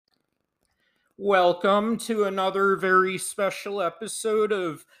Welcome to another very special episode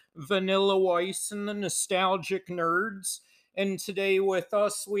of Vanilla Weiss and the Nostalgic Nerds. And today with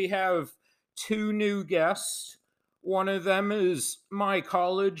us we have two new guests. One of them is my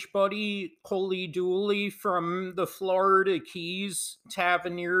college buddy, Coley Dooley from the Florida Keys,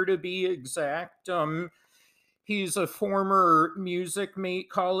 Tavernier to be exact. He's a former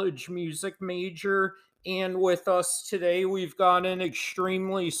college music major, and with us today, we've got an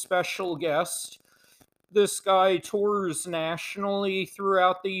extremely special guest. This guy tours nationally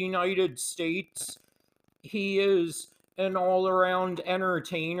throughout the United States. He is an all around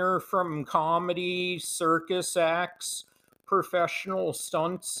entertainer from comedy, circus acts, professional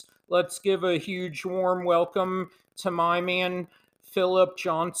stunts. Let's give a huge warm welcome to my man, Philip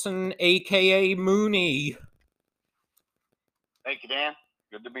Johnson, aka Moonie. Thank you, Dan.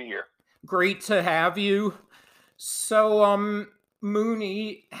 Good to be here. Great to have you. So,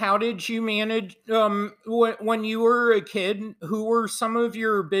 Moonie, how did you manage, when you were a kid, who were some of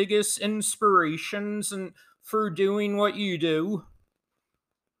your biggest inspirations and for doing what you do?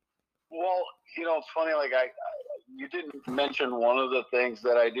 Well, it's funny. You didn't mention one of the things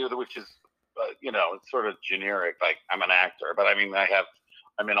that I do, which is, it's sort of generic. Like I'm an actor, but I mean,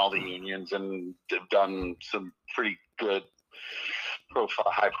 I'm in all the unions and have done some pretty good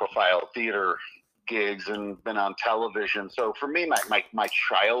high-profile theater gigs and been on television. So for me, my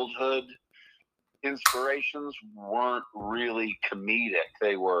childhood inspirations weren't really comedic;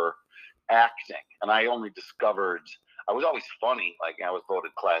 they were acting, and I only discovered I was always funny. Like I was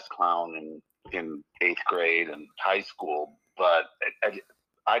voted class clown in 8th grade and high school, but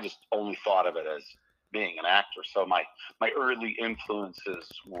I just only thought of it as being an actor. So my early influences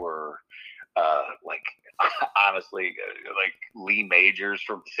were like honestly like Lee Majors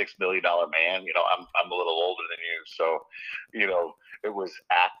from $6 Million Man. I'm a little older than you, so it was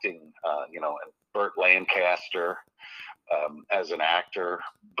acting. And Burt Lancaster as an actor,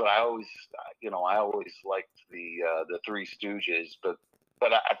 but I always liked the Three Stooges, but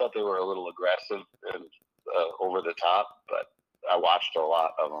I thought they were a little aggressive and over the top, but I watched a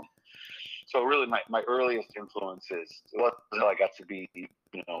lot of them. So really, my earliest influences was until I got to be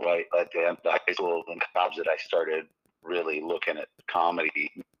right at the end of high school and college that I started really looking at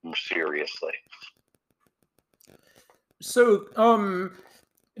comedy more seriously. So,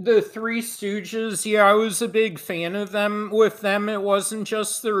 the Three Stooges, yeah, I was a big fan of them. With them, it wasn't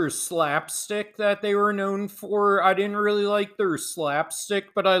just their slapstick that they were known for. I didn't really like their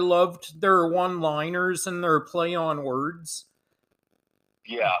slapstick, but I loved their one-liners and their play on words.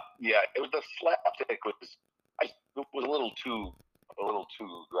 Yeah. It was the slapstick it was a little too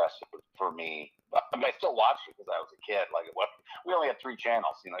aggressive for me. I mean, I still watched it because I was a kid. Like, we only had 3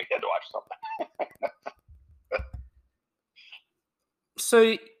 channels. You had to watch something.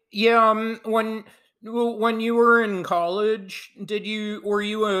 So yeah, when you were in college, were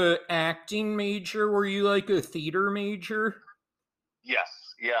you a acting major? Were you like a theater major?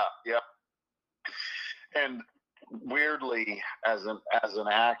 Yes, yeah. And weirdly, as an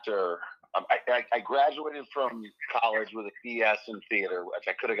actor, I graduated from college with a BS in theater, which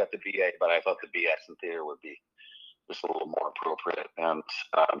I could have got the BA, but I thought the BS in theater would be just a little more appropriate. And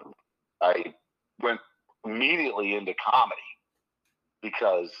I went immediately into comedy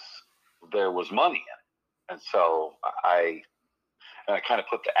because there was money in it. And so I kind of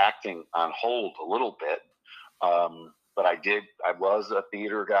put the acting on hold a little bit. But I was a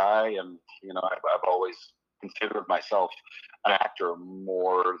theater guy, and, I've always considered myself an actor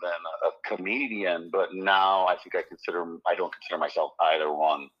more than a comedian. But now I think I don't consider myself either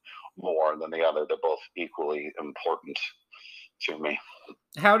one more than the other. They're both equally important to me.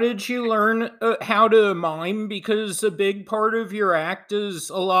 How did you learn how to mime? Because a big part of your act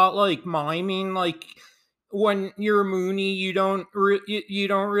is a lot like miming. Like when you're Moonie, you don't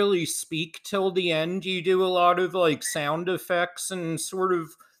really speak till the end. You do a lot of like sound effects and sort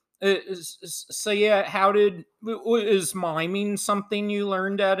of. So yeah, is miming something you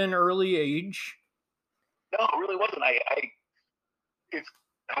learned at an early age? No, it really wasn't. It's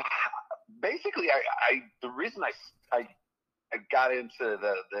basically the reason I got into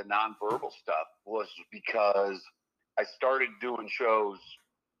the nonverbal stuff was because I started doing shows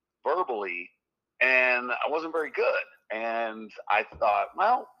verbally and I wasn't very good. And I thought,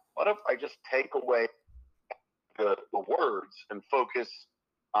 well, what if I just take away the words and focus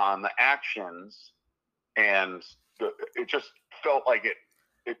on the actions? And it just felt like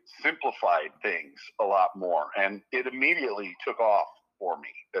it simplified things a lot more. And it immediately took off for me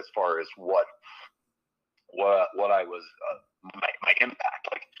as far as what I was, my impact.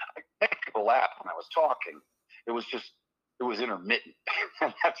 Like, I made people laugh when I was talking. It was just it was intermittent.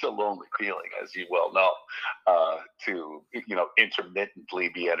 And that's a lonely feeling, as you well know, to, intermittently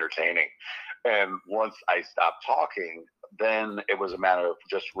be entertaining. And once I stopped talking, then it was a matter of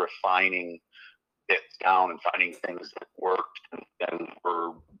just refining it down and finding things that worked and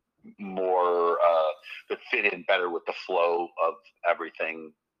were more that fit in better with the flow of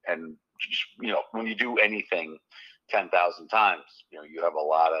everything. And just, when you do anything 10,000 times, you have a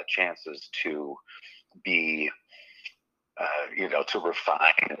lot of chances to be to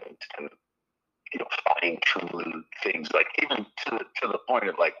refine and fine tune things, like even to the point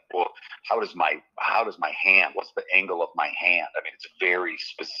of like, well, how does my hand, what's the angle of my hand? I mean, it's very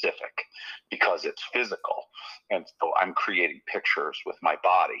specific because it's physical. And so I'm creating pictures with my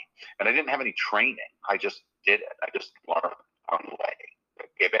body. And I didn't have any training. I just did it. I just learned on the way.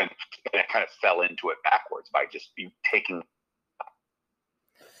 And I kind of fell into it backwards by just taking.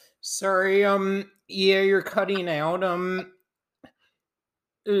 Sorry, yeah, you're cutting out. Uh,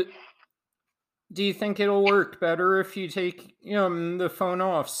 do you think it'll work better if you take the phone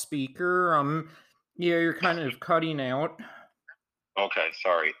off speaker? Yeah, you're kind of cutting out. Okay,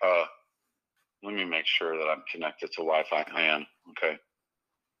 sorry. Let me make sure that I'm connected to Wi-Fi. I am. Okay.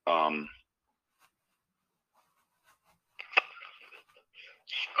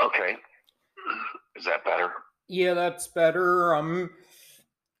 Okay. Is that better? Yeah, that's better.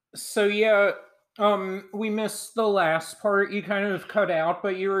 So yeah, we missed the last part. You kind of cut out,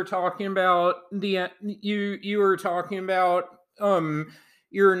 but you were talking about you were talking about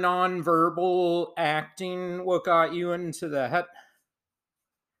your nonverbal acting. What got you into that?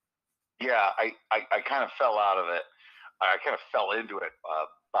 Yeah, I kind of fell out of it. I kind of fell into it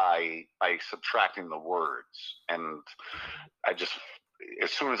by subtracting the words, and I just,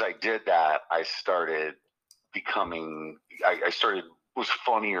 as soon as I did that, I started becoming. I started was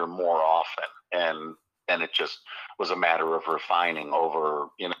funnier more often, and it just was a matter of refining over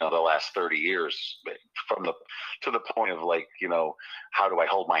the last 30 years, from the to the point of like, how do I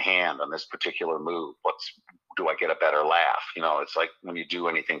hold my hand on this particular move? Do I get a better laugh? It's like when you do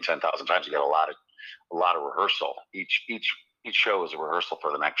anything 10,000 times, you get a lot of rehearsal. Each show is a rehearsal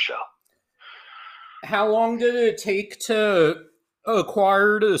for the next show. How long did it take to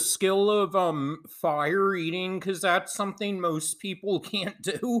acquire the skill of fire eating? Because that's something most people can't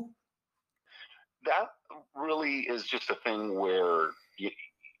do. That really is just a thing where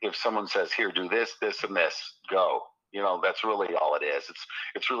if someone says, "Here, do this, this, and this, go," that's really all it is.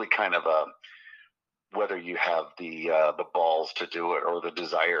 It's really kind of a, whether you have the balls to do it or the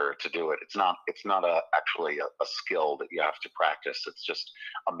desire to do it. It's not actually a skill that you have to practice. It's just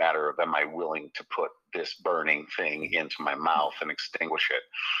a matter of, am I willing to put this burning thing into my mouth and extinguish it?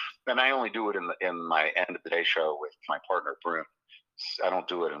 And I only do it in my end of the day show with my partner Brune. I don't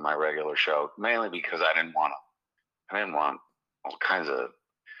do it in my regular show, mainly because I didn't want all kinds of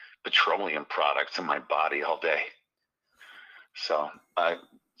petroleum products in my body all day. So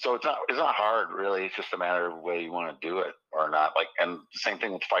it's not hard, really. It's just a matter of whether you want to do it or not. Like, and the same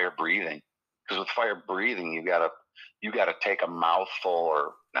thing with fire breathing, because with fire breathing, you gotta take a mouthful,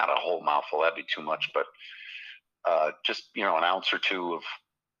 or not a whole mouthful. That'd be too much, but just an ounce or two of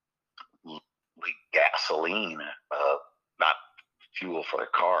gasoline, not fuel for the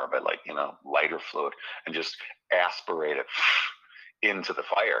car, but like lighter fluid, and just aspirate it into the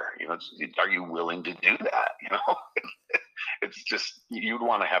fire. Are you willing to do that? It's just, you'd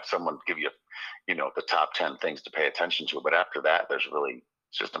want to have someone give you, the top 10 things to pay attention to. But after that, it's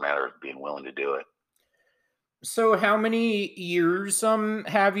just a matter of being willing to do it. So how many years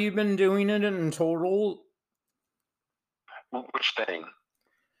have you been doing it in total? Which thing?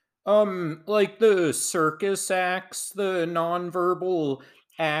 Like the circus acts, the nonverbal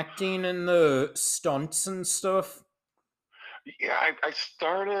acting and the stunts and stuff. Yeah, I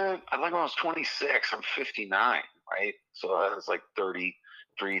started, I think when I was 26. I'm 59, right? So that's like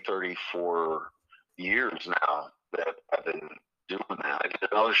 33, 34 years now that I've been doing that. I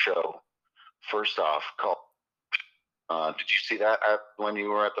did another show, first off, called, did you see that when you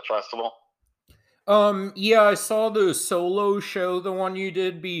were at the festival? Yeah, I saw the solo show, the one you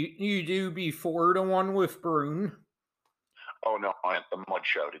do before the one with Brune. Oh no, at the Mud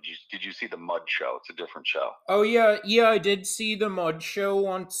Show. Did you see the Mud Show? It's a different show. Oh yeah, I did see the Mud Show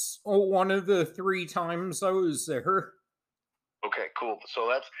once. Oh, one of the three times I was there. Okay, cool. So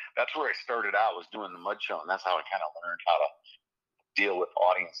that's where I started out, was doing the Mud Show, and that's how I kind of learned how to deal with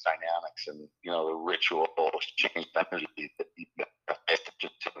audience dynamics and the ritual exchange of energy that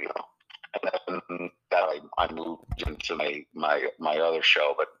and then I moved into my other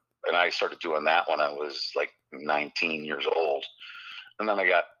show, and I started doing that when I was like 19 years old, and then I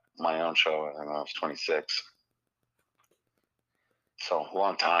got my own show when I was 26. So a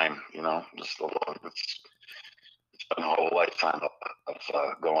long time, just it's been a whole lifetime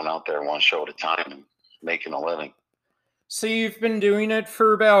of going out there one show at a time and making a living. So you've been doing it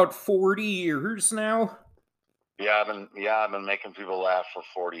for about 40 years now? I've been making people laugh for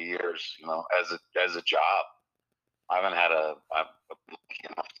 40 years, as a job. I'm lucky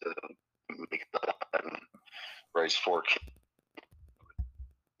enough to make it and raise 4 kids,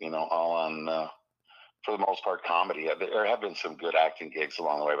 all on for the most part comedy. There have been some good acting gigs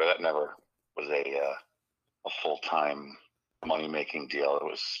along the way, but that never was a full time money making deal. It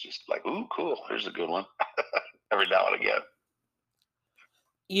was just like, ooh, cool, here's a good one every now and again.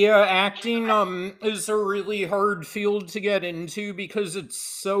 Yeah, acting is a really hard field to get into because it's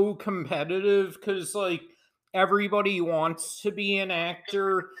so competitive cuz like everybody wants to be an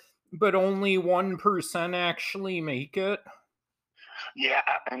actor but only 1% actually make it. Yeah,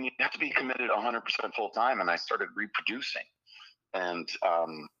 and you have to be committed 100% full time. And I started reproducing, and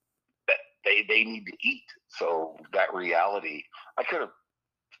they need to eat. So that reality, I could have,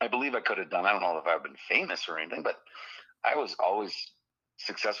 I believe I could have done. I don't know if I've been famous or anything, but I was always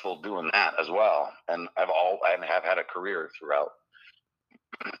successful doing that as well. And I have had a career throughout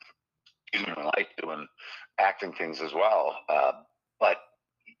my life doing acting things as well. But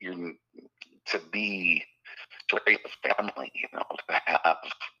you to be to raise a family, to have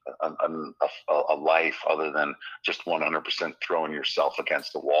a life other than just 100% throwing yourself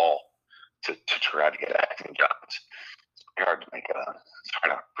against the wall to try to get acting jobs. It's pretty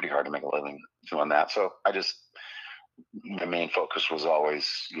hard to make a living doing that. So my main focus was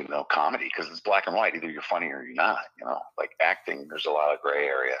always, comedy, because it's black and white. Either you're funny or you're not. Like acting, there's a lot of gray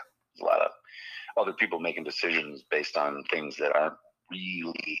area. There's a lot of other people making decisions based on things that aren't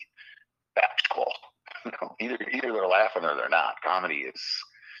really factual. Either they're laughing or they're not. Comedy is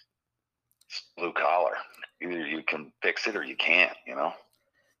blue collar. Either you can fix it or you can't.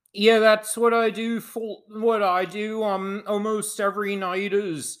 Yeah, that's what I do. What I do almost every night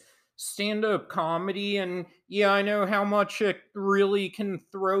is stand up comedy, and yeah, I know how much it really can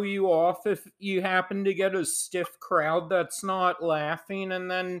throw you off if you happen to get a stiff crowd that's not laughing, and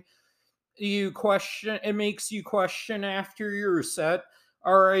then it makes you question after your set,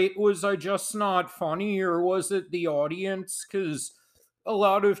 all right, was I just not funny or was it the audience? Because a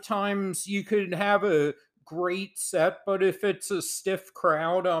lot of times you could have a great set, but if it's a stiff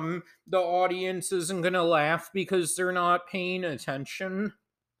crowd, the audience isn't gonna laugh because they're not paying attention.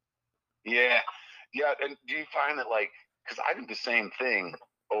 Yeah, yeah. And do you find that, like, because I do the same thing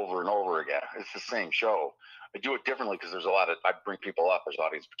over and over again? It's the same show. I do it differently because I bring people up. There's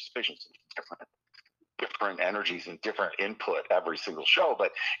audience participation, so different energies and different input every single show.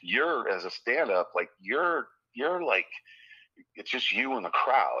 But you're, as a stand-up, like you're like, it's just you and the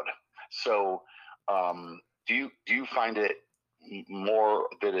crowd. So do you find it more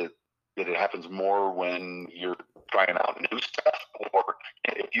that it happens more when you're trying out new stuff, or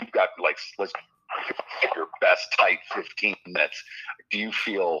if you've got, like, let's get your best tight 15 minutes, do you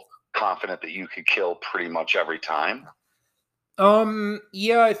feel confident that you could kill pretty much every time?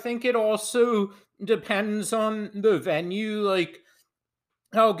 Yeah, I think it also depends on the venue. Like,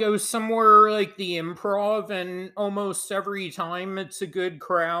 I'll go somewhere like the Improv, and almost every time it's a good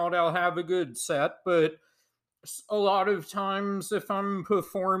crowd, I'll have a good set. But a lot of times, if I'm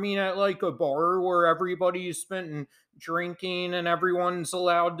performing at like a bar where everybody's been drinking and everyone's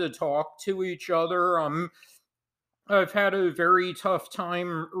allowed to talk to each other, I've had a very tough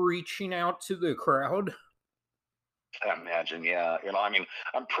time reaching out to the crowd. I imagine, yeah. I mean,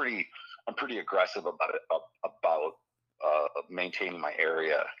 I'm pretty aggressive about it, about maintaining my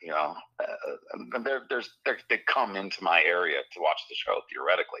area. And they come into my area to watch the show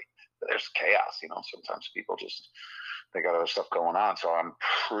theoretically. But there's chaos. Sometimes people they got other stuff going on. So I'm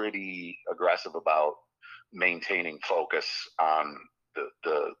pretty aggressive about maintaining focus on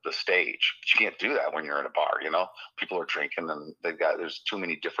the stage. But you can't do that when you're in a bar. People are drinking and there's too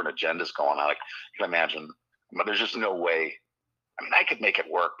many different agendas going on. Like, you can imagine, but there's just no way. I mean, I could make it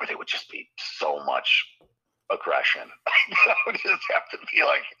work, but it would just be so much aggression. I would just have to be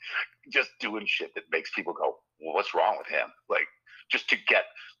like just doing shit that makes people go, well, "What's wrong with him?" Like, just to get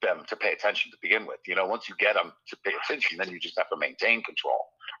them to pay attention to begin with. Once you get them to pay attention, then you just have to maintain control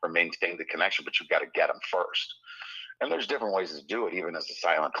or maintain the connection, but you've got to get them first. And there's different ways to do it, even as a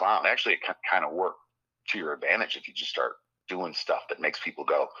silent clown. Actually, it can kind of work to your advantage if you just start doing stuff that makes people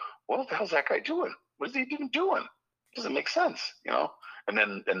go, "What the hell's that guy doing? What is he even doing? Doesn't make sense?" And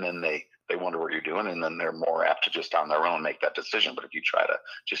then they wonder what you're doing, and then they're more apt to just on their own make that decision. But if you try to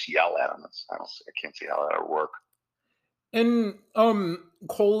just yell at them, I can't see how that would work. And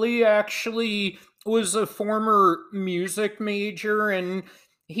Coley actually was a former music major, and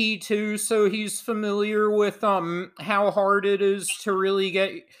he too, so he's familiar with how hard it is to really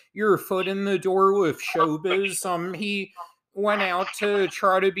get your foot in the door with showbiz. He went out to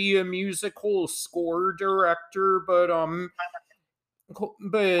try to be a musical score director,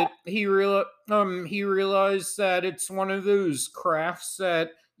 but he realized that it's one of those crafts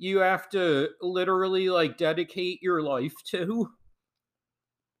that you have to literally like dedicate your life to.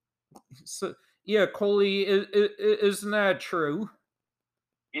 So yeah, Coley, isn't that true?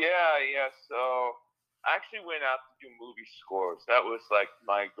 Yeah, yeah. So I actually went out to do movie scores. That was like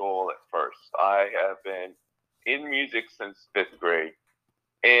my goal at first. I have been in music since fifth grade,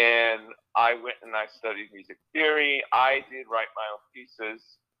 and I went and I studied music theory. I did write my own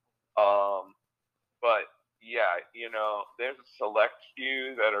pieces. Um, but yeah, there's a select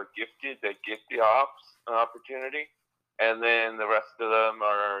few that are gifted that get the an opportunity, and then the rest of them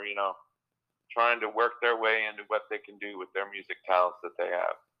are, trying to work their way into what they can do with their music talents that they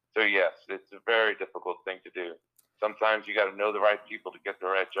have. So yes, it's a very difficult thing to do. Sometimes you got to know the right people to get the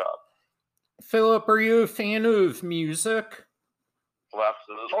right job. Philip, are you a fan of music? Well,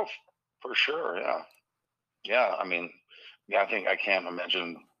 absolutely. Oh, for sure. Yeah. Yeah. I mean, yeah, I think I can't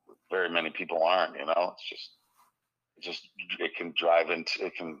imagine very many people aren't, it can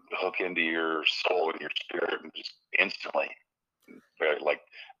it can hook into your soul and your spirit and just instantly.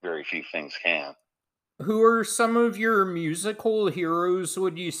 Very few things can. Who are some of your musical heroes,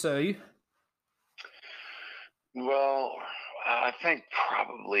 would you say? Well, I think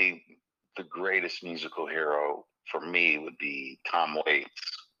probably the greatest musical hero for me would be Tom Waits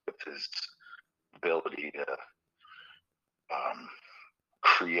with his ability to um,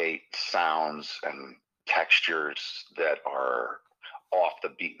 create sounds and textures that are off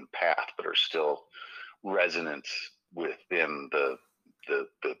the beaten path, but are still resonant within the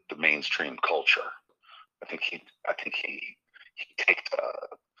mainstream culture. I think he takes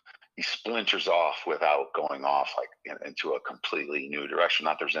he splinters off without going off into a completely new direction.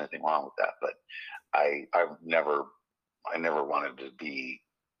 Not that there's anything wrong with that, but I never wanted to be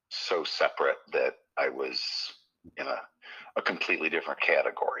so separate that I was in a completely different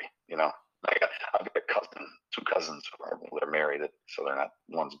category. I've got two cousins they're married, so they're not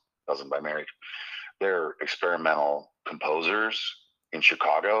one's cousin by marriage. They're experimental composers in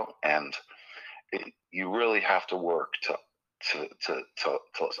Chicago, and you really have to work to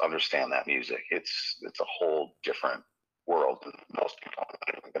understand that music. It's a whole different world, and most people are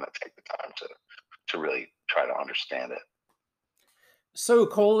not even going to take the time to really try to understand it. So,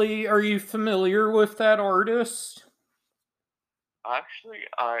 Coley, are you familiar with that artist? Actually,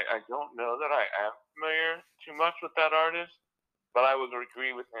 I don't know that I am familiar too much with that artist, but I would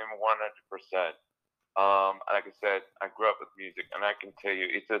agree with him 100%. Like I said, I grew up with music, and I can tell you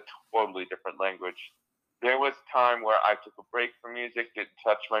it's a totally different language. There was time where I took a break from music, didn't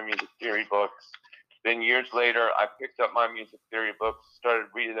touch my music theory books. Then years later, I picked up my music theory books, started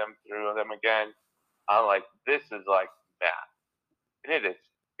reading them through them again. I'm like, this is like math. And it is.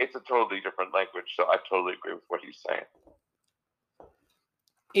 It's a totally different language, so I totally agree with what he's saying.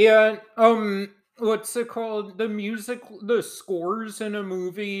 Yeah, what's it called? The scores in a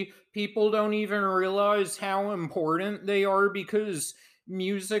movie, people don't even realize how important they are because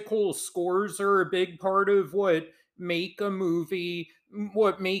musical scores are a big part of what make a movie,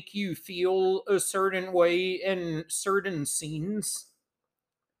 what make you feel a certain way in certain scenes.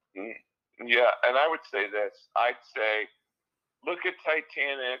 Mm. Yeah, and I would say this. I'd say, look at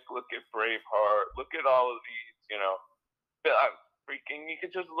Titanic, look at Braveheart, look at all of these, freaking, you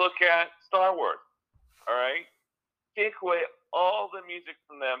could just look at Star Wars, all right? Take away all the music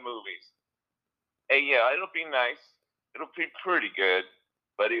from them movies. And yeah, it'll be nice. It'll be pretty good,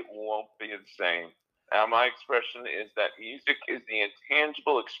 but it won't be the same. Now, my expression is that music is the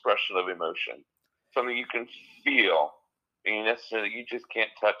intangible expression of emotion, something you can feel, and you just can't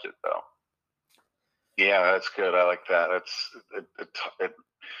touch it though. Yeah, that's good. I like that.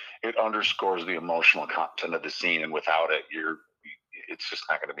 It underscores the emotional content of the scene, and without it, it's just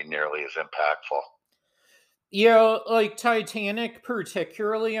not going to be nearly as impactful. Yeah, like Titanic,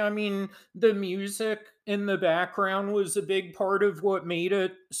 particularly. I mean, the music in the background was a big part of what made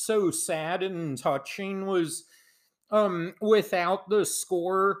it so sad and touching. Was without the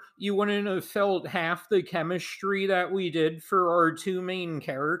score, you wouldn't have felt half the chemistry that we did for our two main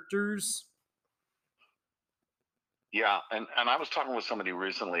characters. Yeah, and I was talking with somebody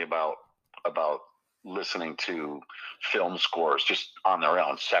recently about listening to film scores just on their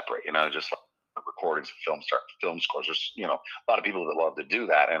own, separate. Just like recordings of film scores. There's a lot of people that love to do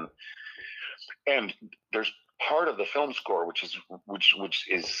that, and there's part of the film score, which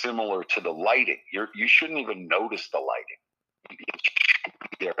is similar to the lighting. You shouldn't even notice the lighting. It should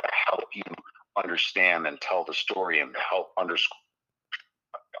be there to help you understand and tell the story and help underscore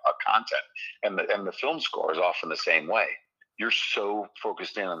content. And the film score is often the same way. You're so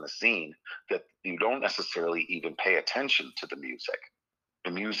focused in on the scene that you don't necessarily even pay attention to the music.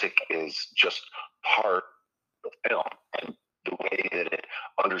 The music is just part of the film, and the way that it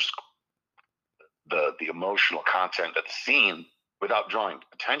underscores the emotional content of the scene without drawing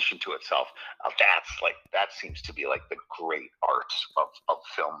attention to itself. Now that seems to be like the great art of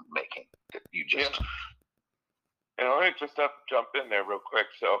filmmaking. That you just And let me just jump in there real quick.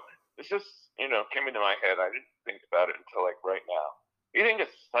 So this just came into my head. I didn't think about it until like right now. You think of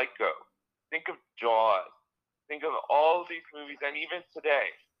Psycho, think of Jaws, think of all these movies, and even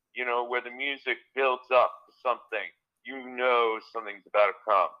today, where the music builds up to something, something's about to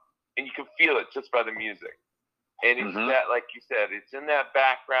come, and you can feel it just by the music. And it's that, like you said, it's in that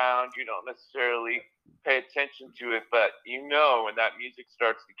background. You don't necessarily pay attention to it, but when that music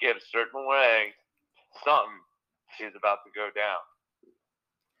starts to get a certain way, something is about to go down.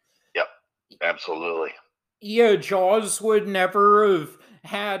 Yep, absolutely. Yeah, Jaws would never have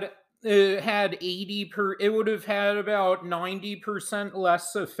had had 80 it would have had about 90%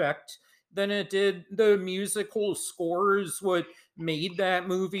 less effect than it did. The musical score is what made that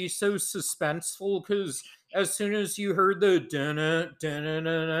movie so suspenseful, because as soon as you heard the dun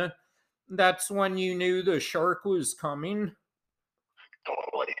dun, that's when you knew the shark was coming.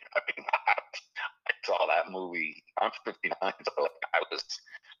 Totally. I mean, I saw that movie. I'm 59, so like I was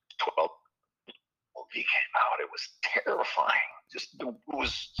 12. Movie came out. It was terrifying. It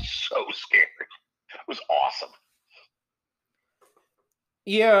was so scary. It was awesome.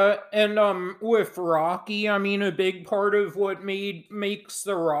 Yeah, and with Rocky, I mean, a big part of what makes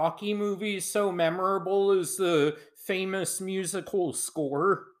the Rocky movies so memorable is the famous musical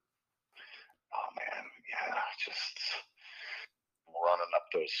score. Oh man, yeah, just running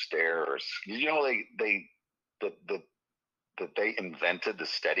up those stairs. They invented the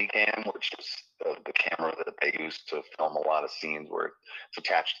Steadicam, which is the camera that they use to film a lot of scenes where it's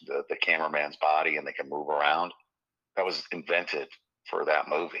attached to the cameraman's body and they can move around. That was invented for that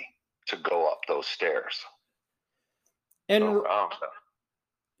movie, to go up those stairs. And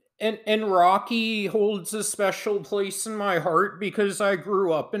and Rocky holds a special place in my heart because I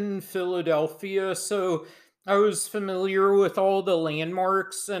grew up in Philadelphia, so I was familiar with all the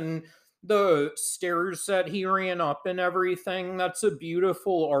landmarks and the stairs that he ran up and everything. That's a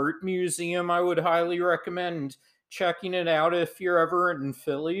beautiful art museum. I would highly recommend checking it out if you're ever in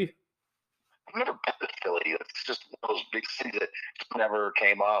Philly. I've never been to Philly. It's just one of those big cities that never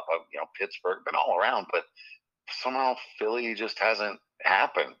came up. Pittsburgh, been all around, but somehow Philly just hasn't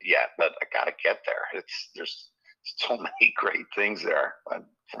happened yet. But I gotta get there. There's so many great things there,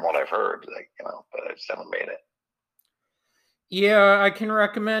 from what I've heard. But I just haven't made it. Yeah, I can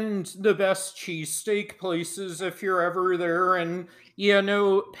recommend the best cheesesteak places if you're ever there. And yeah,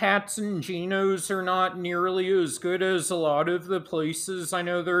 no, Pat's and Gino's are not nearly as good as a lot of the places. I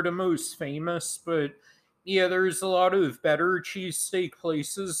know they're the most famous, but yeah, there's a lot of better cheesesteak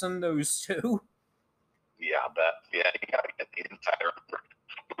places than those two. Yeah, I bet. Yeah, you gotta get the insider.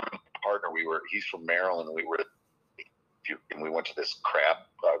 Partner, he's from Maryland, and we went to this crab,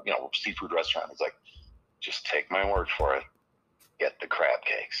 seafood restaurant. He's like, just take my word for it, get the crab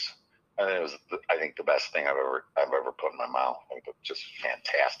cakes. And it was, I think, the best thing I've ever put in my mouth. Just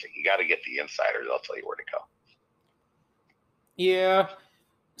fantastic. You got to get the insiders. I'll tell you where to go. Yeah.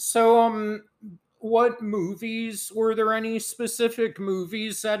 So, what movies were there any specific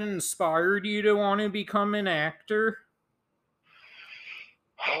movies that inspired you to want to become an actor?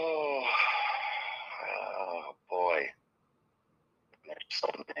 Oh, boy, there's so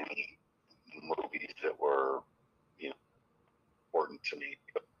many movies that were important to me.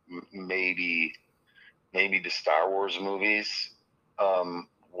 Maybe the Star Wars movies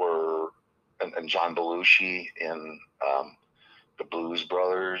were, and John Belushi in the Blues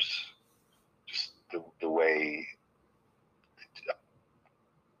Brothers. Just the way,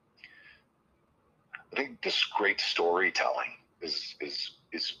 I think this great storytelling is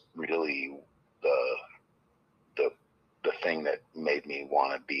really the thing that made me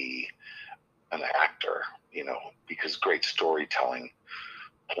want to be an actor. Because great storytelling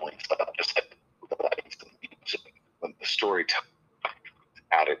points up just at the lights and music. When the storytelling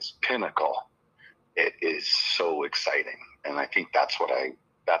at its pinnacle, it is so exciting, and I think that's what I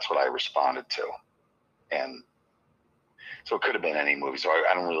responded to. And so it could have been any movie. So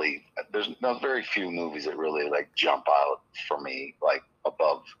I don't really. There's very few movies that really like jump out for me, like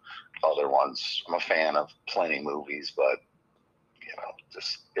above other ones. I'm a fan of plenty of movies, but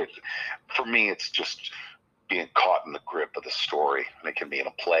for me, it's just being caught in the grip of the story. And it can be in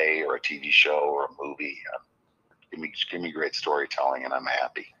a play or a TV show or a movie. Give me great storytelling, and I'm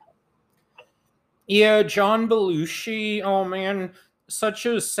happy. Yeah, John Belushi. Oh man, such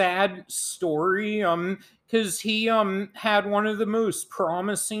a sad story. Because he had one of the most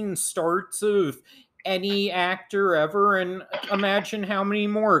promising starts of any actor ever, and imagine how many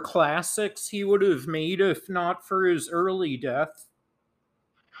more classics he would have made if not for his early death.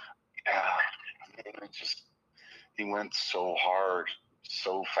 Yeah, I mean, he went so hard,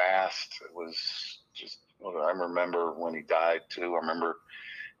 so fast. It was just. I remember when he died too. I remember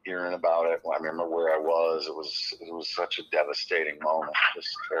hearing about it. I remember where I was. It was such a devastating moment. Just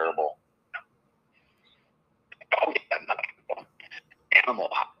terrible. Oh yeah, Animal,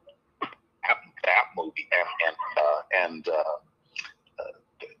 that movie, and the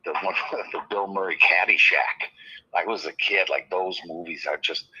one the Bill Murray Caddyshack. I was a kid. Like, those movies are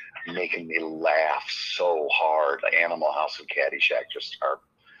just making me laugh so hard. Animal House and Caddyshack just are.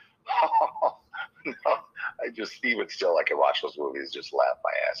 No, I just even still I can watch those movies, just laugh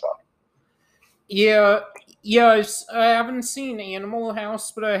my ass off. Yeah, yeah. I haven't seen Animal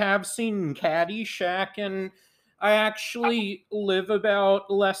House, but I have seen Caddyshack, and I actually live about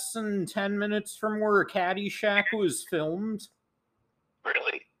less than 10 minutes from where Caddyshack was filmed.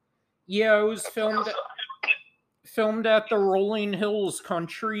 Really? Yeah, it was That's awesome. filmed at the Rolling Hills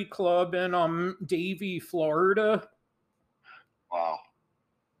Country Club in Davie, Florida. Wow,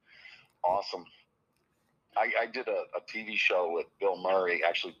 awesome. I did a TV show with Bill Murray.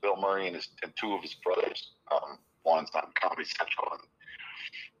 Actually, Bill Murray and two of his brothers. One's on Comedy Central, and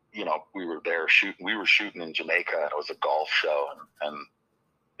we were there shooting. We were shooting in Jamaica. It was a golf show, and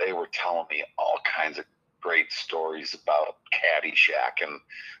they were telling me all kinds of great stories about Caddyshack and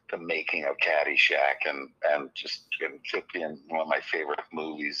the making of Caddyshack, and just it being one of my favorite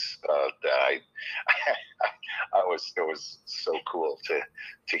movies that it was so cool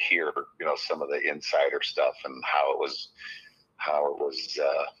to hear some of the insider stuff and how it was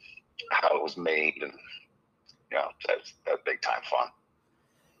made, and that's big time fun.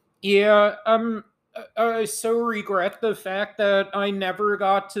 Yeah, I so regret the fact that I never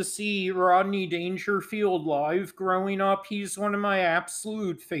got to see Rodney Dangerfield live growing up. He's one of my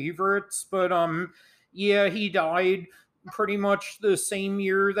absolute favorites, but yeah, he died pretty much the same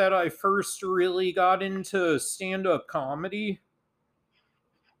year that I first really got into stand-up comedy.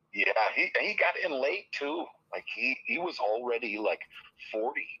 Yeah, he got in late too. Like, he was already like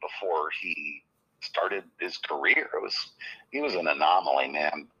 40 before he started his career. He was an anomaly,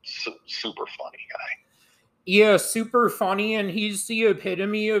 man. Super funny guy. Yeah, super funny, and he's the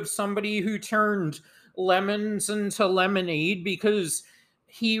epitome of somebody who turned lemons into lemonade, because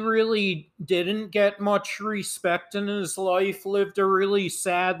he really didn't get much respect in his life, lived a really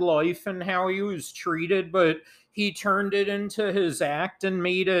sad life and how he was treated, but he turned it into his act and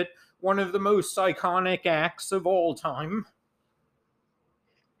made it one of the most iconic acts of all time.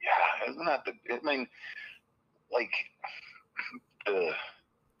 Yeah, isn't that I mean, like, the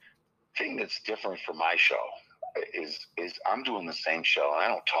thing that's different for my show is I'm doing the same show and I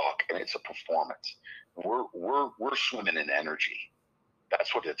don't talk, and it's a performance. We're swimming in energy.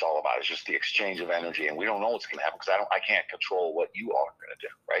 That's what it's all about. It's just the exchange of energy, and we don't know what's going to happen because I can't control what you all are going to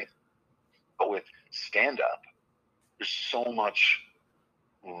do, right? But with stand up, there's so much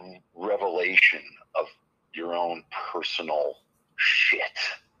revelation of your own personal shit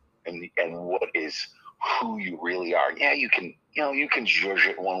and what is who you really are. Yeah, you can judge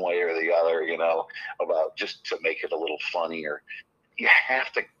it one way or the other, about just to make it a little funnier. You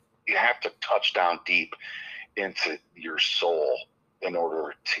have to touch down deep into your soul in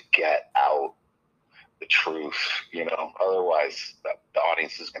order to get out the truth. Otherwise the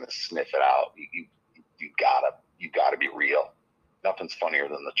audience is going to sniff it out. You gotta be real. Nothing's funnier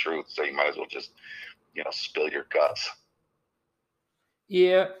than the truth, so you might as well just spill your guts.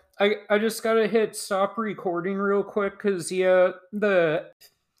 Yeah, I just gotta hit stop recording real quick because, yeah,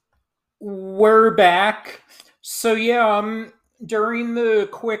 we're back. So yeah, during the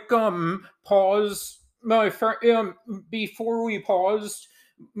quick pause, my friend, before we paused,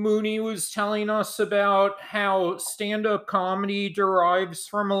 Moonie was telling us about how stand-up comedy derives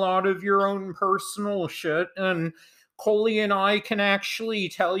from a lot of your own personal shit, and Coley and I can actually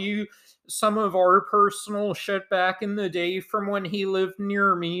tell you some of our personal shit back in the day from when he lived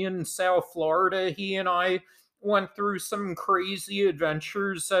near me in South Florida. He and I went through some crazy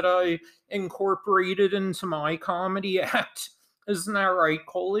adventures that I incorporated into my comedy act. Isn't that right,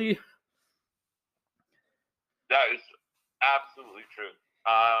 Coley? That is absolutely true.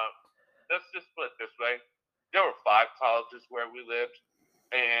 let's just put it this way. There were 5 colleges where we lived,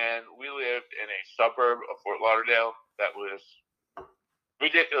 and we lived in a suburb of Fort Lauderdale that was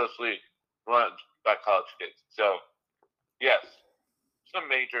ridiculously run by college kids. So, yes, some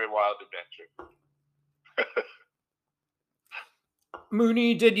major wild adventure.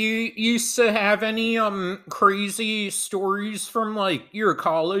 Moonie, did you used to have any crazy stories from like your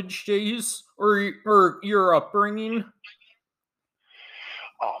college days or your upbringing?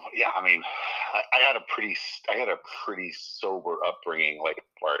 Yeah, I mean, I had a pretty sober upbringing. Like,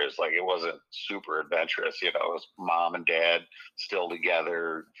 part is like it wasn't super adventurous. You know, it was mom and dad still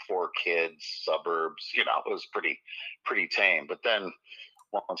together, 4 kids, suburbs. You know, it was pretty tame. But then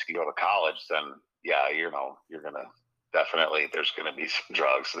once you go to college, then yeah, you know, you're gonna definitely there's gonna be some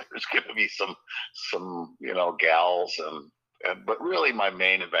drugs. There's gonna be some gals and but really my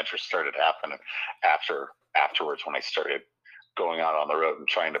main adventure started happening afterwards when I started going out on the road and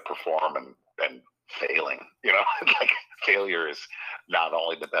trying to perform and failing. You know, like failure is not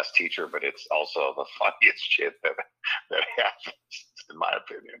only the best teacher, but it's also the funniest shit that happens, in my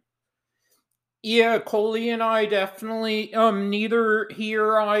opinion. Yeah, Coley and I definitely neither he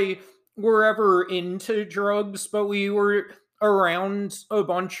or I were ever into drugs, but we were around a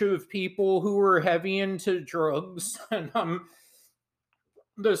bunch of people who were heavy into drugs and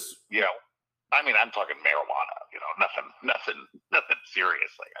this You know, I mean, I'm talking marijuana. You know, nothing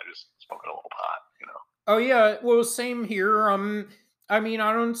serious. Like I just smoking a little pot. You know. Oh yeah, well same here. I mean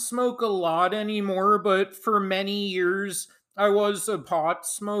I don't smoke a lot anymore, but for many years I was a pot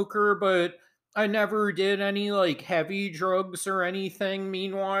smoker, but I never did any like heavy drugs or anything.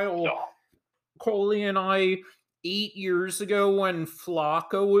 Meanwhile, No. Coley and I 8 years ago when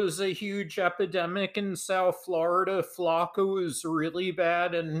Flocka was a huge epidemic in South Florida, Flocka was really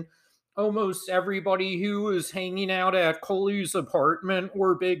bad and almost everybody who was hanging out at Coley's apartment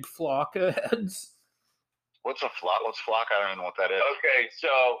were big Flocka heads. What's a flock? What's flock? I don't even know what that is. Okay, so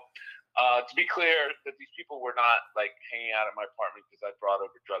to be clear, that these people were not like hanging out at my apartment because I brought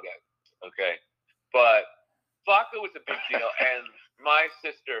over drug addicts. Okay, but Flocka was a big deal, and my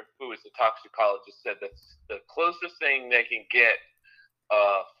sister, who is a toxicologist, said that the closest thing they can get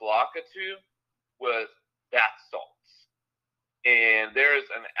Flocka to was bath salts. And there is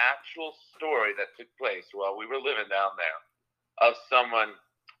an actual story that took place while we were living down there of someone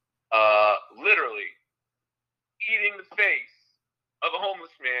literally eating the face of a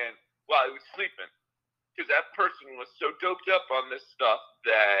homeless man while he was sleeping, because that person was so doped up on this stuff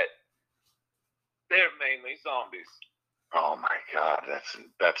that they're mainly zombies. Oh my god, that's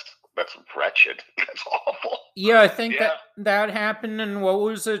wretched. That's awful. Yeah, I think that happened in what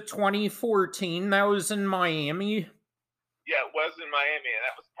was it, 2014? That was in Miami. Yeah, it was in Miami, and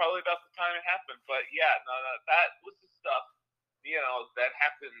that was probably about the time it happened. But yeah, no, that was the stuff, that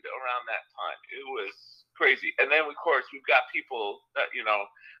happened around that time. It was crazy. And then, of course, we've got people that,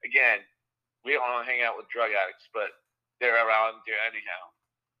 again, we don't want to hang out with drug addicts, but they're around there anyhow.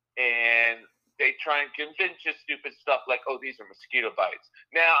 And they try and convince you stupid stuff like, oh, these are mosquito bites.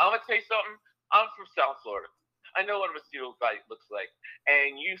 Now, I'm going to tell you something. I'm from South Florida. I know what a mosquito bite looks like.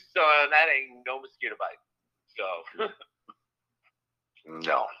 And you, son, that ain't no mosquito bite. So.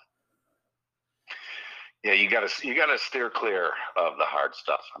 No. Yeah, you gotta steer clear of the hard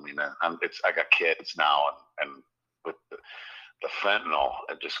stuff. I mean, I got kids now, and with the fentanyl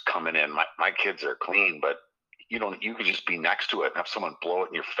just coming in, my kids are clean, but you could just be next to it and have someone blow it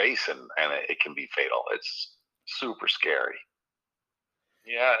in your face, and it can be fatal. It's super scary.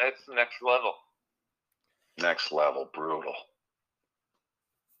 Yeah, it's the next level. Next level, brutal.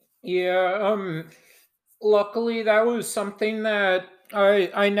 Yeah, luckily that was something that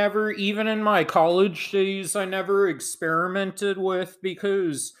I never, even in my college days, I never experimented with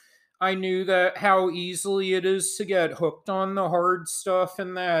because I knew that how easily it is to get hooked on the hard stuff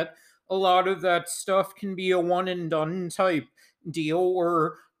and that a lot of that stuff can be a one and done type deal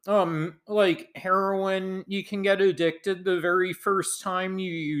or like heroin, you can get addicted the very first time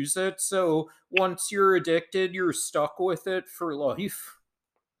you use it, so once you're addicted you're stuck with it for life.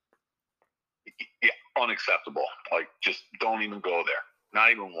 Yeah, unacceptable. Like, just don't even go there.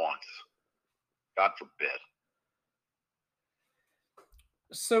 Not even once. God forbid.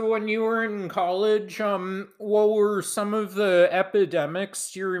 So when you were in college, what were some of the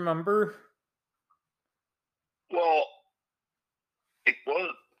epidemics? Do you remember? Well, it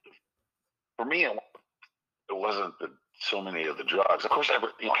was for me. It wasn't so many of the drugs. Of course,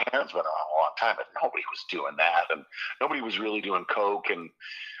 heroin's been around a long time, but nobody was doing that, and nobody was really doing coke, and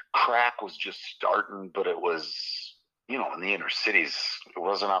crack was just starting. But it was, in the inner cities. It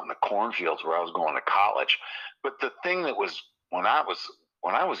wasn't out in the cornfields where I was going to college. But the thing that was when I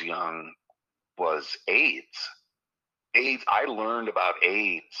was young, was AIDS. AIDS. I learned about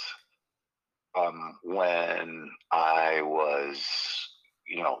AIDS when I was,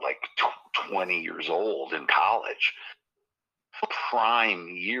 like 20 years old in college. Prime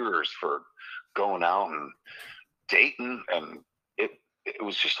years for going out and dating, and it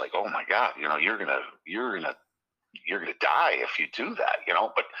was just like, oh my God, you're gonna die if you do that,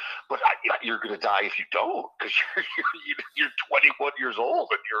 you're gonna die if you don't, because you're 21 years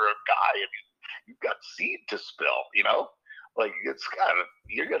old and you're a guy and you've got seed to spill, like it's gotta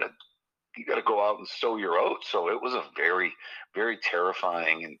you gotta go out and sow your oats. So it was a very, very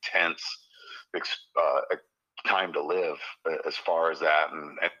terrifying, intense time to live, as far as that,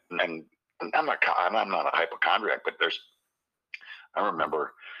 and I'm not a hypochondriac, but I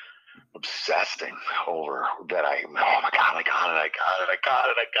remember obsessing over that. Oh my God, I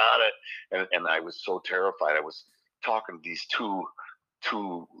got it. And I was so terrified. I was talking to these two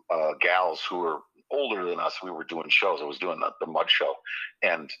gals who were older than us. We were doing shows. I was doing the mud show,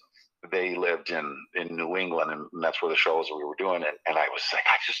 and they lived in New England, and that's where the shows we were doing it. And I was like,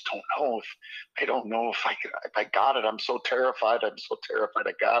 I don't know if I got it. I'm so terrified. I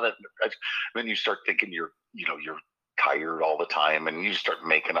got it. And then you start thinking you're tired all the time, and you start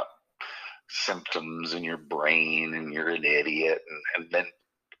making up symptoms in your brain, and you're an idiot. And then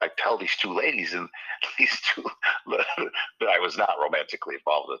I tell these two ladies, and these two that I was not romantically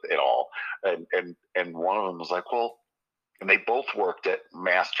involved with at all. And one of them was like, well, and they both worked at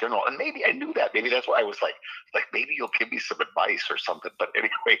Mass General, and maybe I knew that. Maybe that's why I was like maybe you'll give me some advice or something. But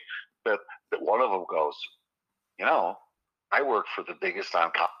anyway, that one of them goes, I work for the biggest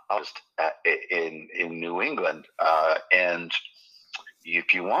oncologist in New England, and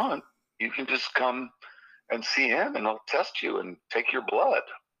if you want, you can just come and see him, and he'll test you and take your blood.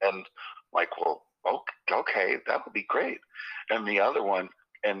 And like, well, okay, that would be great. And the other one,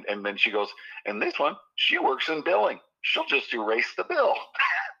 and then she goes, and this one, she works in billing. She'll just erase the bill.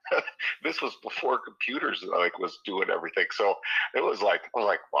 This was before computers was doing everything. So it was like, I was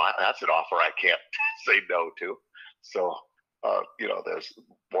like, well, that's an offer I can't say no to. So, there's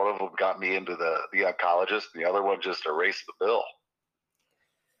one of them got me into the oncologist, and the other one just erased the bill.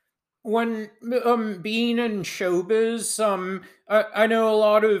 When being in showbiz, I know a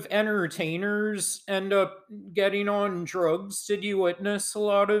lot of entertainers end up getting on drugs. Did you witness a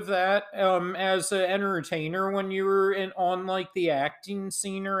lot of that as an entertainer when you were on like the acting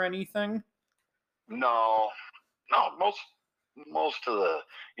scene or anything? No, most of the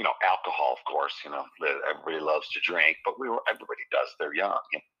alcohol, of course, that everybody loves to drink, but everybody does. They're young,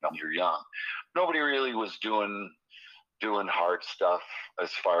 you're young. Nobody really was doing hard stuff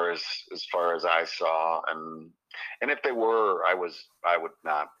as far as I saw, and if they were, I would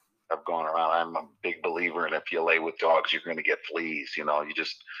not have gone around. I'm a big believer in, if you lay with dogs, you're going to get fleas. You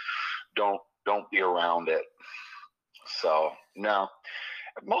just don't be around it. So no,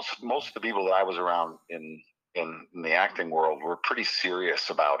 most of the people that I was around in the acting world were pretty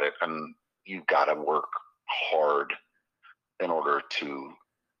serious about it, and you got to work hard in order to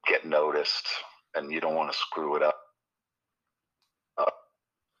get noticed, and you don't want to screw it up.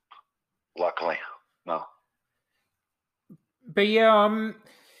 Luckily, no. But yeah,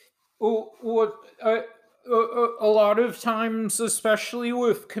 what a lot of times, especially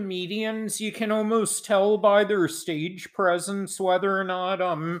with comedians, you can almost tell by their stage presence whether or not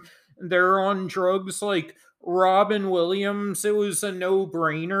they're on drugs. Like Robin Williams, it was a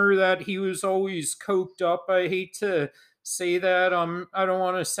no-brainer that he was always coked up. I hate to say that. I don't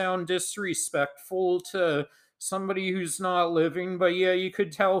want to sound disrespectful to somebody who's not living, but yeah, you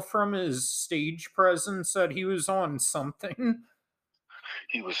could tell from his stage presence that he was on something.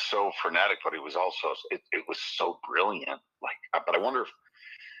 He was so frenetic, but he was also it was so brilliant. But I wonder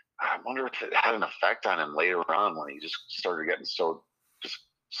if it had an effect on him later on when he just started getting so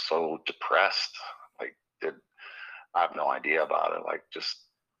depressed. I have no idea about it. Just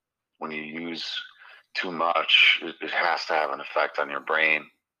when you use too much, it has to have an effect on your brain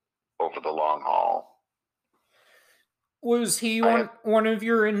over the long haul. Was he one of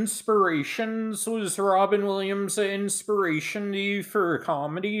your inspirations? Was Robin Williams an inspiration to you for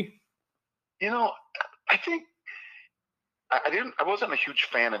comedy? I think I wasn't a huge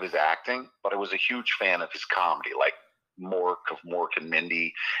fan of his acting, but I was a huge fan of his comedy, like Mork and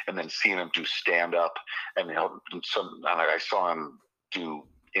Mindy, and then seeing him do stand up, and I saw him do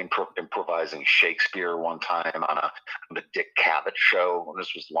improvising Shakespeare one time on the Dick Cavett show.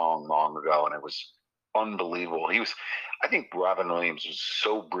 This was long ago, and it was unbelievable. I think Robin Williams was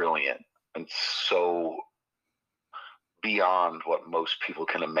so brilliant and so beyond what most people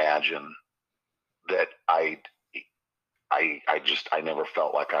can imagine that I never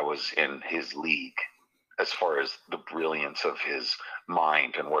felt like I was in his league as far as the brilliance of his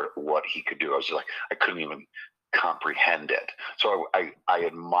mind and what he could do. I was just like, I couldn't even comprehend it. So I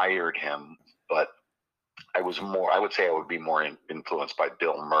admired him, but I would say I would be more influenced by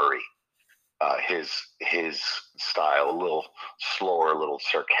Bill Murray. His style, a little slower, a little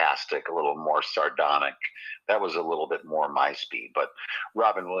sarcastic, a little more sardonic. That was a little bit more my speed. But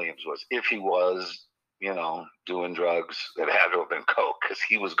Robin Williams was, if he was, doing drugs, it had to have been coke, because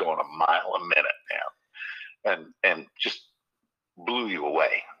he was going a mile a minute, man, and just blew you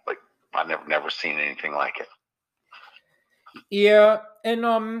away. Like, I've never seen anything like it. Yeah,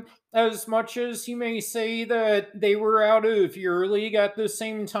 and as much as you may say that they were out of your league at the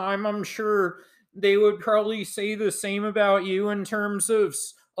same time, I'm sure they would probably say the same about you in terms of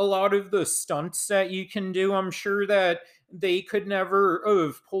a lot of the stunts that you can do. I'm sure that they could never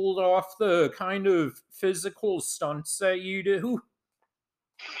have pulled off the kind of physical stunts that you do.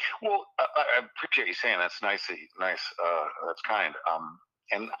 Well, I appreciate you saying that's nice. Nice. That's kind.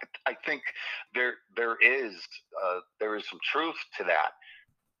 And I think there is some truth to that.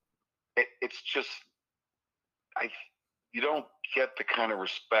 It's just you don't get the kind of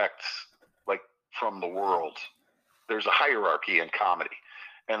respect like from the world. There's a hierarchy in comedy,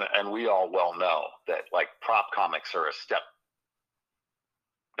 and we all well know that, like, prop comics are a step,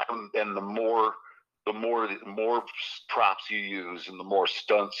 and the more props you use and the more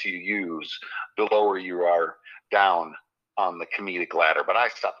stunts you use, the lower you are down on the comedic ladder. But I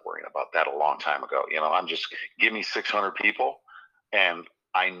stopped worrying about that a long time ago. I'm just, give me 600 people, and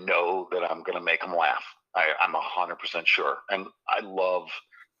I know that I'm going to make them laugh. I'm 100% sure, and I love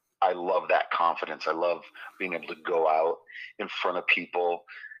that confidence. I love being able to go out in front of people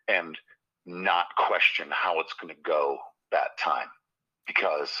and not question how it's going to go that time,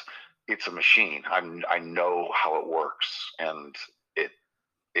 because it's a machine. I know how it works, and it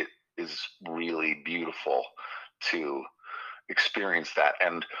is really beautiful to experience that.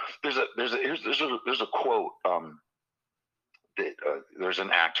 And there's a quote. There's an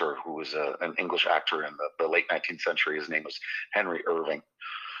actor who was an English actor in the late 19th century. His name was Henry Irving.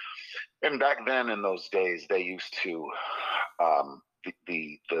 And back then, in those days, they used to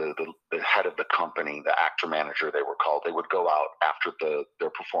the head of the company, the actor manager, they were called. They would go out after their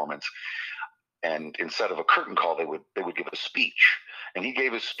performance, and instead of a curtain call, they would give a speech. And he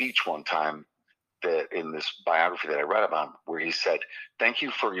gave a speech one time, that in this biography that I read about, where he said, "Thank you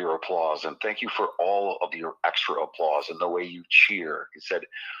for your applause, and thank you for all of your extra applause and the way you cheer." He said,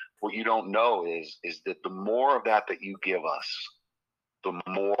 "What you don't know is that the more of that you give us, the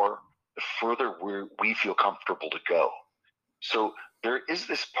further we feel comfortable to go." So there is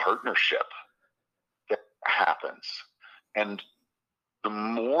this partnership that happens, and the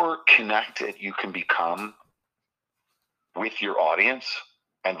more connected you can become with your audience,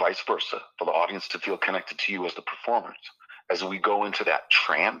 and vice versa, for the audience to feel connected to you as the performers, as we go into that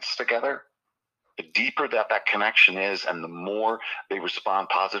trance together, the deeper that connection is, and the more they respond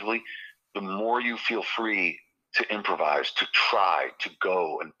positively, the more you feel free to improvise, to try, to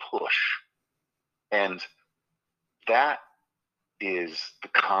go and push. And that is the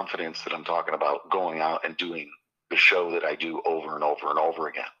confidence that I'm talking about, going out and doing the show that I do over and over and over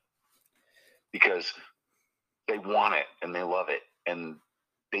again, because they want it and they love it, and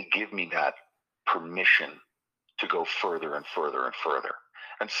they give me that permission to go further and further and further.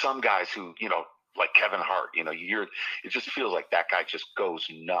 And some guys who, like Kevin Hart, it just feels like that guy just goes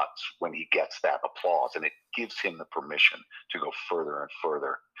nuts when he gets that applause, and it gives him the permission to go further and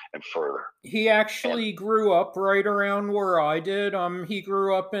further and further. He actually grew up right around where I did. He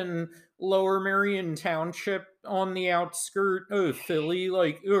grew up in Lower Merion Township on the outskirt of Philly,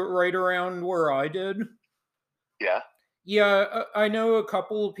 like right around where I did. Yeah. Yeah, I know a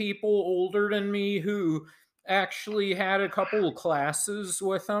couple of people older than me who actually had a couple of classes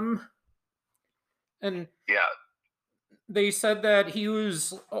with him. And yeah, they said that he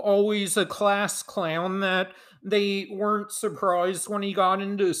was always a class clown, that they weren't surprised when he got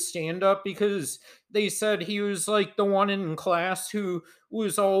into stand up, because they said he was like the one in class who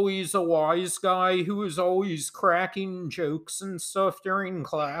was always a wise guy, who was always cracking jokes and stuff during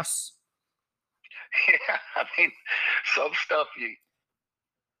class. Yeah, I mean, some stuff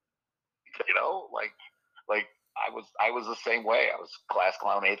like I was the same way. I was class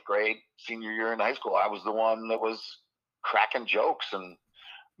clown 8th grade, senior year in high school. I was the one that was cracking jokes and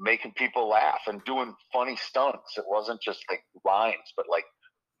making people laugh and doing funny stunts. It wasn't just like lines, but like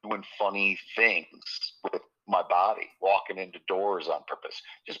doing funny things with my body, walking into doors on purpose,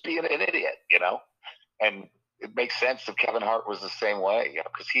 just being an idiot, And it makes sense that Kevin Hart was the same way,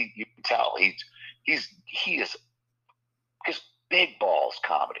 because you can tell he is because big balls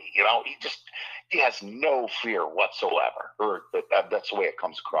comedy, he has no fear whatsoever, or that's the way it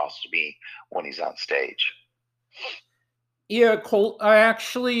comes across to me when he's on stage. Yeah, I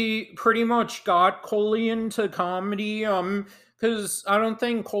actually pretty much got Coley into comedy, because I don't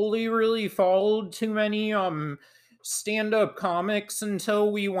think Coley really followed too many stand-up comics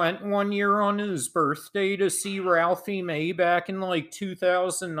until we went one year on his birthday to see Ralphie May back in like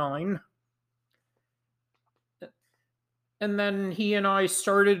 2009. And then he and I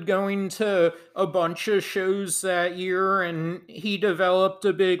started going to a bunch of shows that year, and he developed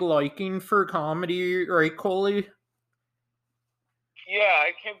a big liking for comedy, right, Coley? Yeah,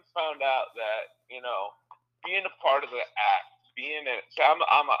 I came to find out that being a part of the act, being in. So I'm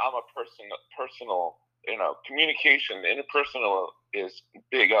a personal communication, interpersonal is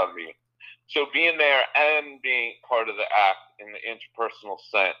big on me. So being there and being part of the act in the interpersonal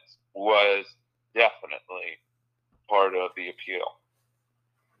sense was definitely part of the appeal.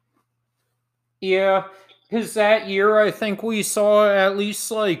 Yeah, because that year I think we saw at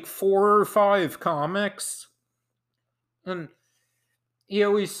least like 4 or 5 comics. And yeah,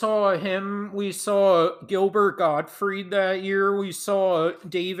 we saw him. We saw Gilbert Gottfried that year. We saw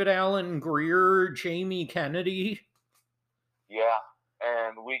David Allen Greer, Jamie Kennedy. Yeah,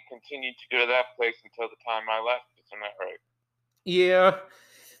 and we continued to go to that place until the time I left. Isn't that right? Yeah.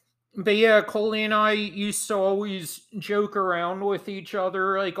 But yeah, Coley and I used to always joke around with each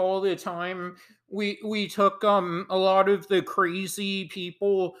other like all the time. We took a lot of the crazy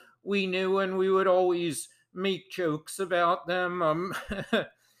people we knew and we would always make jokes about them.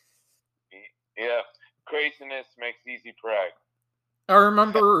 Yeah, craziness makes easy prey. I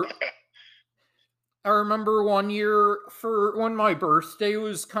remember I remember one year for when my birthday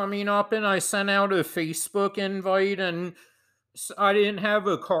was coming up and I sent out a Facebook invite and I didn't have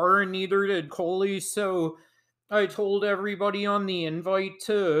a car and neither did Coley, so I told everybody on the invite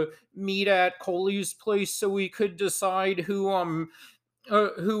to meet at Coley's place so we could decide who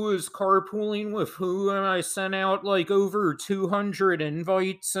was carpooling with who, and I sent out like over 200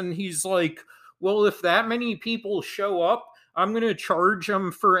 invites and he's like, "Well, if that many people show up, I'm going to charge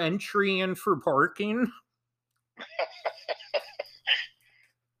them for entry and for parking."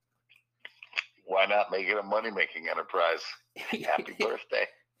 Why not make it a money-making enterprise? Happy birthday.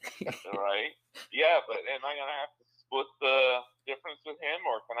 Right? Yeah, but am I gonna have to split the difference with him,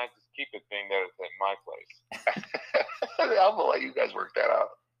 or can I just keep it being that it's at my place? I'll let you guys work that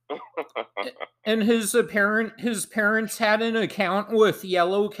out. And his parents had an account with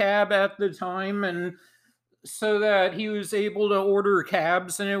Yellow Cab at the time, and so that he was able to order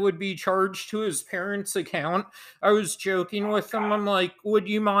cabs and it would be charged to his parents' account. I was joking with him. I'm like, "Would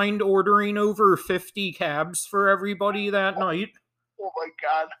you mind ordering over 50 cabs for everybody that night?" Oh my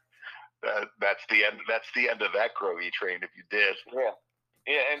God. That's the end. That's the end of that gravy train. If you did, yeah.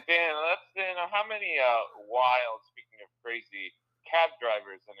 And Dan, how many wild, speaking of crazy, cab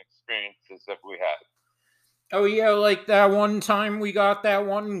drivers and experiences have we had? Oh yeah, like that one time we got that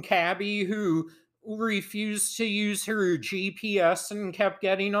one cabbie who refused to use her GPS and kept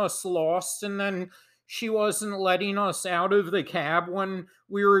getting us lost, and then she wasn't letting us out of the cab when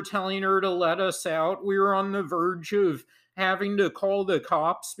we were telling her to let us out. We were on the verge of having to call the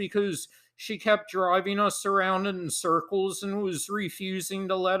cops because she kept driving us around in circles and was refusing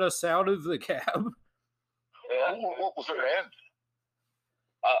to let us out of the cab. what was her end?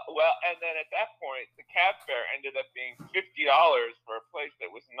 Well, and then at that point, the cab fare ended up being $50 for a place that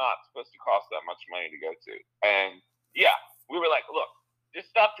was not supposed to cost that much money to go to. And yeah, we were like, "Look,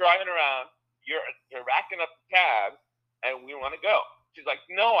 just stop driving around. You're racking up the cabs, and we want to go." She's like,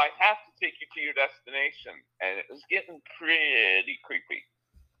 "No, I have to take you to your destination," and it was getting pretty creepy.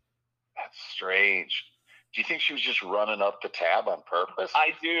 That's strange. Do you think she was just running up the tab on purpose?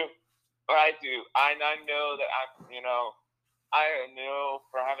 I do. I know that I know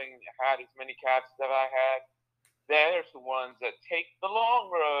for having had as many cabs that I had, there's the ones that take the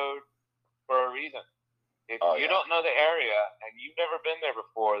long road for a reason. If you don't know the area and you've never been there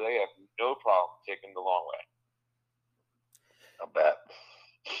before, they have no problem taking the long way. I bet.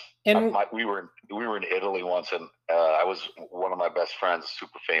 And we were in Italy once, and I was one of my best friends,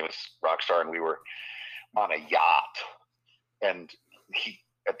 super famous rock star, and we were on a yacht. And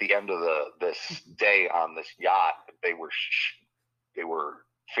at the end of this day on this yacht, they were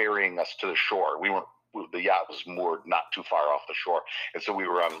ferrying us to the shore. The yacht was moored not too far off the shore, and so we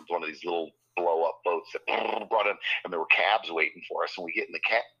were on one of these little blow-up boats that brought in, and there were cabs waiting for us. And we get in the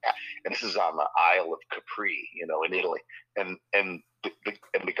cab, and this is on the Isle of Capri, in Italy, and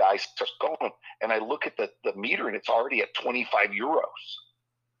the guy starts going, and I look at the meter, and it's already at 25 euros.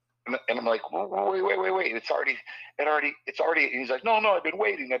 And I'm like, wait. It's already. And he's like, no, I've been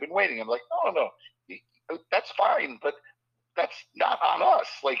waiting. I'm like, no. That's fine, but that's not on us.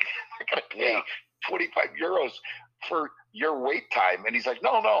 Like, I gotta pay 25 euros for your wait time. And he's like,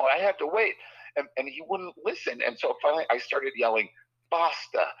 no, I have to wait. And he wouldn't listen. And so finally I started yelling,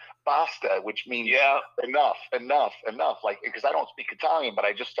 basta, which means enough. Like, because I don't speak Italian, but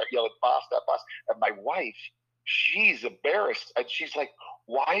I just start yelling basta. And my wife, she's embarrassed. And she's like,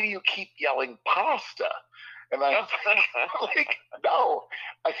 why do you keep yelling pasta? And I'm like, no,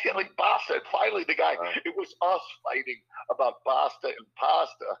 I feel like pasta. And finally, the guy, it was us fighting about pasta and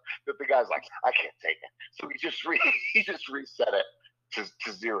pasta. That the guy's like, I can't take it. So he just reset it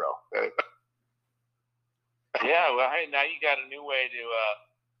to zero. Yeah, well, hey, now you got a new way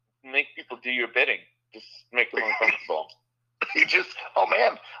to make people do your bidding. Just make them uncomfortable. Oh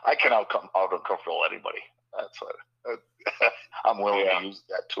man, I can out uncomfortable anybody. That's what I'm willing to use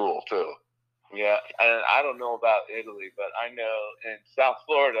that tool too. Yeah, and I don't know about Italy, but I know in South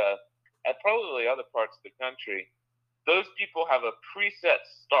Florida, and probably other parts of the country, those people have a preset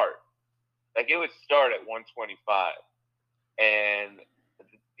start. Like, it would start at 125, and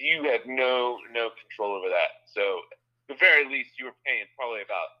you had no control over that. So, at the very least, you were paying probably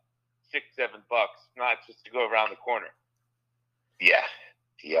about $6-7, not just to go around the corner. Yeah.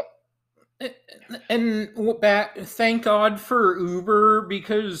 Yep. And thank God for Uber,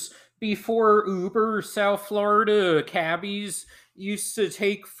 because before Uber, South Florida cabbies used to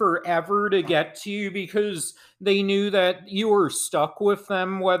take forever to get to you because they knew that you were stuck with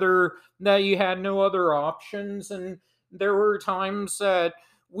them, whether that you had no other options. And there were times that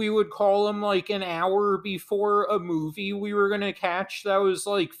we would call them like an hour before a movie we were going to catch that was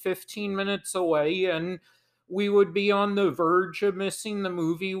like 15 minutes away, and we would be on the verge of missing the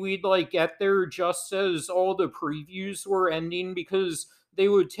movie. We'd like get there just as all the previews were ending because they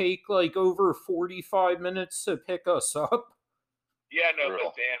would take like over 45 minutes to pick us up. Yeah, no,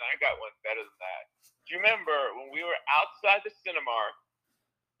 but Dan, I got one better than that. Do you remember when we were outside the cinema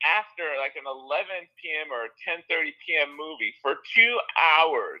after like an 11 p.m. or 10:30 p.m. movie for 2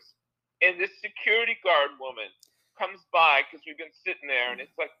 hours, and this security guard woman comes by because we've been sitting there and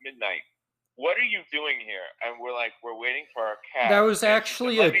it's like midnight. What are you doing here? And we're like, we're waiting for our cab. That was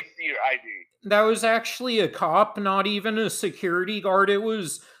actually Let me see your ID. That was actually a cop, not even a security guard. It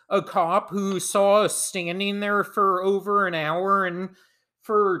was a cop who saw us standing there for over an hour and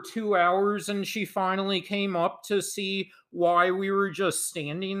for 2 hours, and she finally came up to see why we were just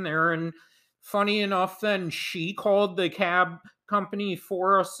standing there. And funny enough, then she called the cab company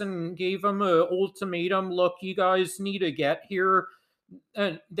for us and gave them an ultimatum. Look, you guys need to get here,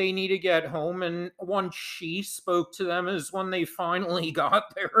 and they need to get home. And once she spoke to them is when they finally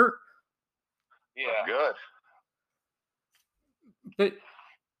got there. Yeah, good.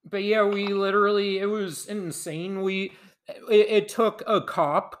 But yeah, we literally, it was insane. It took a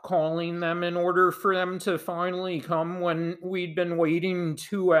cop calling them in order for them to finally come when we'd been waiting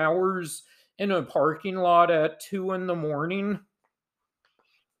 2 hours in a parking lot at 2 in the morning.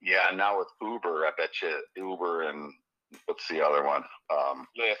 Yeah, now with Uber, I bet you Uber and what's the other one?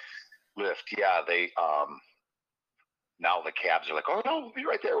 Lyft. Yeah, they now the cabs are like, oh no, we'll be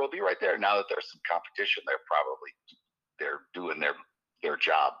right there. Now that there's some competition, they're doing their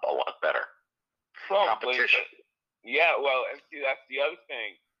job a lot better. Competition. Yeah, well, and see, that's the other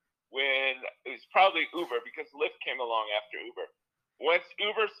thing. When it was probably Uber, because Lyft came along after Uber. Once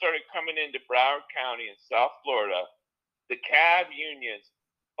Uber started coming into Broward County in South Florida, the cab unions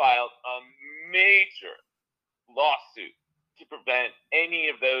filed a major lawsuit to prevent any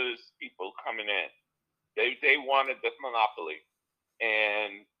of those people coming in. They wanted the monopoly,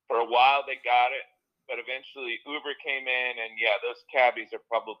 and for a while they got it, but eventually Uber came in, and yeah, those cabbies are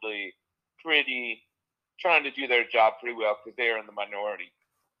probably trying to do their job pretty well because they are in the minority.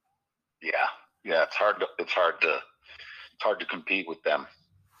 Yeah, it's hard to compete with them.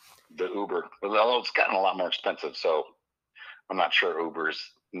 The Uber, although it's gotten a lot more expensive, so I'm not sure Uber's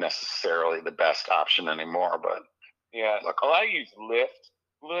necessarily the best option anymore. But yeah, well, I use Lyft.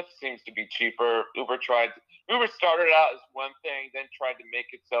 Lyft seems to be cheaper. Uber started out as one thing, then tried to make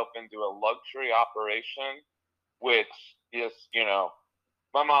itself into a luxury operation, which is,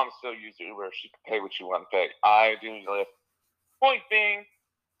 my mom still uses Uber. She can pay what she wants to pay. I do Lyft. Point being,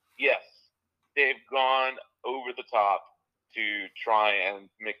 yes, they've gone over the top to try and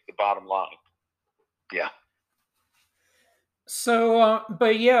make the bottom line. Yeah. So,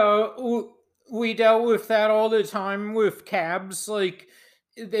 but yeah, we dealt with that all the time with cabs. Like,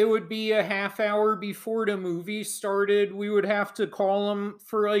 they would be a half hour before the movie started. We would have to call them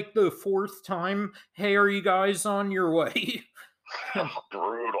for like the fourth time. Hey, are you guys on your way?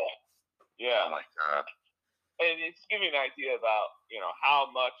 Brutal. Yeah. Oh my God. And it's giving you an idea about, how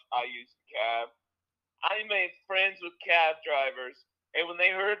much I use the cab. I made friends with cab drivers, and when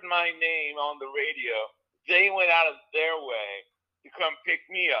they heard my name on the radio, they went out of their way to come pick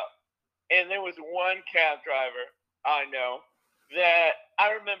me up. And there was one cab driver I know that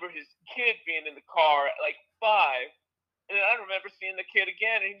I remember his kid being in the car at like 5, and then I remember seeing the kid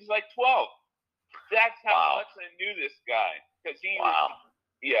again, and he was like 12. That's how much I knew this guy, because he was,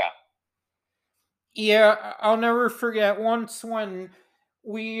 yeah. Yeah, I'll never forget once when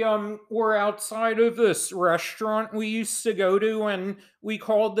we were outside of this restaurant we used to go to, and we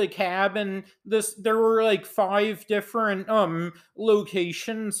called the cab, and there were like 5 different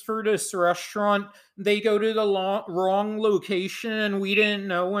locations for this restaurant. They go to the wrong location, and we didn't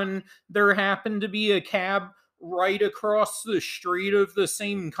know, and there happened to be a cab right across the street of the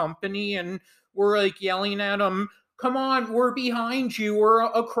same company, and we're like yelling at them, come on, we're behind you, we're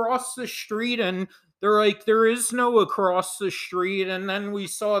across the street. And they're like, there is no across the street. And then we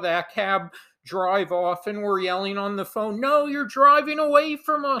saw that cab drive off, and we're yelling on the phone, no, you're driving away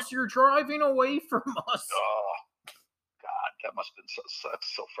from us, you're driving away from us. Oh God, that must have been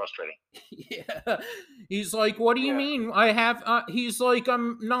so frustrating. Yeah, he's like, what do you mean I have he's like,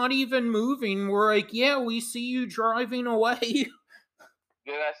 I'm not even moving. We're like, yeah, we see you driving away.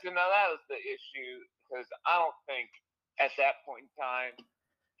 Yeah, now that was the issue, because I don't think at that point in time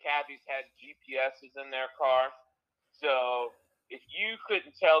cabbies had GPSs in their car. So if you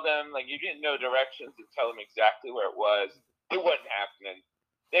couldn't tell them, like you didn't know directions to tell them exactly where it wasn't happening.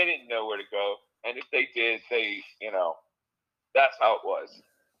 They didn't know where to go, and if they did, that's how it was.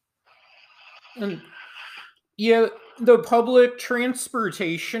 And yeah, the public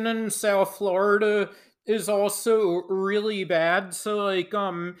transportation in South Florida is also really bad. So like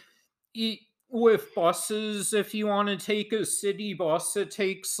with buses, if you want to take a city bus, it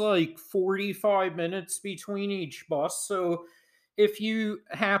takes like 45 minutes between each bus. So if you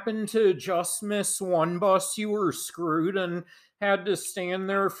happen to just miss one bus, you were screwed and had to stand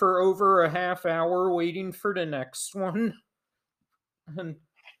there for over a half hour waiting for the next one. And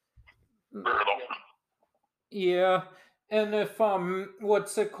yeah, and if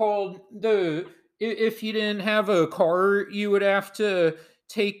what's it called? If you didn't have a car, you would have to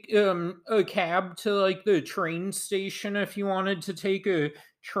take a cab to like the train station if you wanted to take a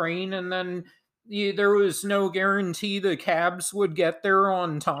train, and then there was no guarantee the cabs would get there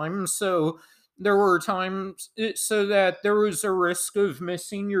on time. So there were times so that there was a risk of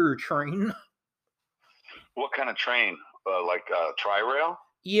missing your train. What kind of train? Like Tri-Rail?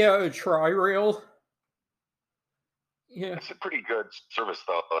 Yeah, a tri-rail. Yeah. It's a pretty good service,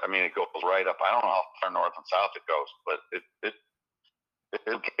 though. I mean, it goes right up. I don't know how far north and south it goes, but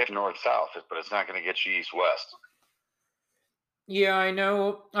it'll get you north south, but it's not going to get you east west. Yeah, I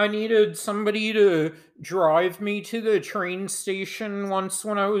know. I needed somebody to drive me to the train station once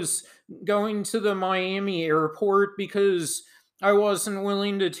when I was going to the Miami airport because I wasn't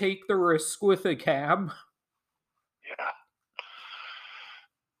willing to take the risk with a cab. Yeah.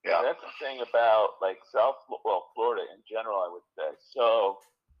 Yeah. That's the thing about like Florida in general, I would say. So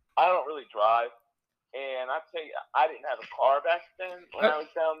I don't really drive, and I tell you, I didn't have a car back then when I was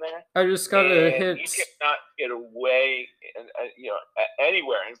down there. I just gotta hit. You cannot get away,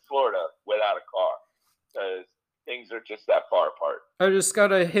 anywhere in Florida without a car because things are just that far apart. I just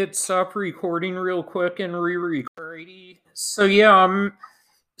gotta hit stop recording real quick and re-record. So yeah,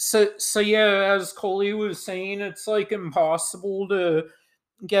 so yeah, as Coley was saying, it's like impossible to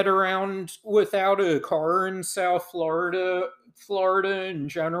get around without a car in South Florida, Florida in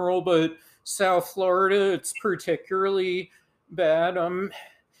general, but South Florida it's particularly bad.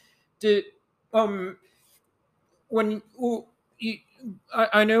 Did when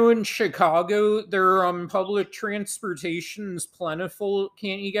I know in Chicago their public transportation's plentiful.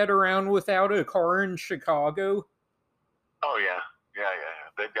 Can't you get around without a car in Chicago? Oh yeah.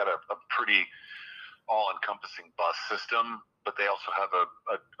 They've got a pretty all-encompassing bus system, but they also have a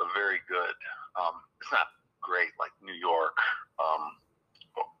very good. It's not great like New York,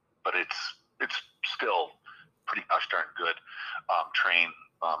 but it's still pretty gosh darn good train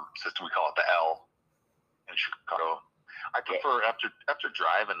system. We call it the L in Chicago. I prefer after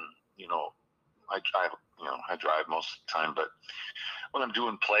driving. I drive most of the time, but when I'm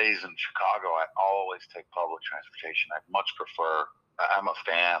doing plays in Chicago, I always take public transportation. I much prefer. I'm a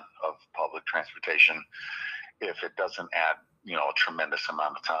fan of public transportation if it doesn't add, a tremendous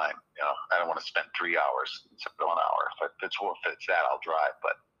amount of time. I don't want to spend 3 hours instead of 1 hour. If it's that, I'll drive.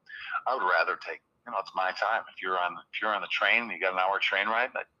 But I would rather take, it's my time. If you're on the train, you got an hour train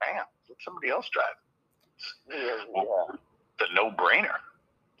ride, like, bam, let somebody else drive. It's the no-brainer.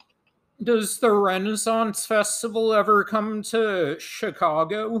 Does the Renaissance Festival ever come to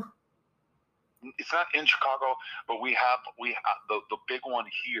Chicago? It's not in Chicago, but we have the big one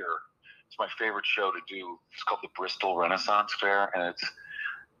here. It's my favorite show to do. It's called the Bristol Renaissance Fair, and it's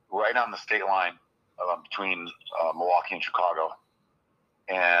right on the state line between Milwaukee and Chicago.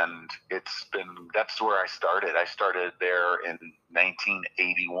 And that's where I started. I started there in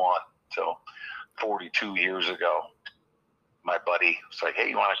 1981, so 42 years ago. My buddy was like, "Hey,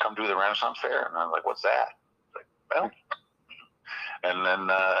 you want to come do the Renaissance Fair?" And I'm like, "What's that?" Like, well,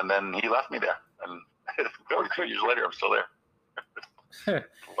 and then he left me there, and 42 years later, I'm still there.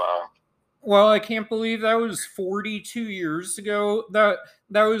 Wow. Well, I can't believe that was 42 years ago. That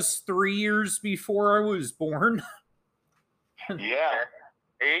was 3 years before I was born. Yeah.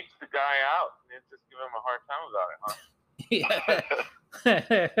 Age the guy out and just give him a hard time about it, huh?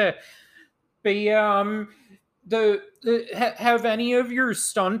 Yeah. But yeah, have any of your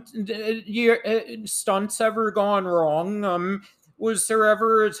stunts ever gone wrong? Was there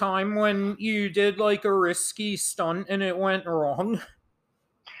ever a time when you did like a risky stunt and it went wrong?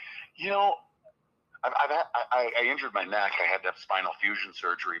 You know, I injured my neck. I had to have spinal fusion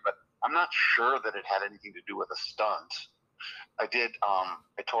surgery, but I'm not sure that it had anything to do with a stunt. I did. I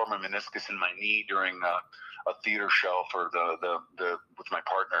tore my meniscus in my knee during a theater show for the with my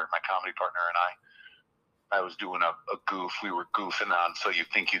partner, my comedy partner, and I was doing a goof. We were goofing on So You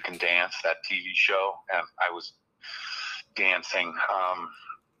Think You Can Dance, that TV show, and I was dancing,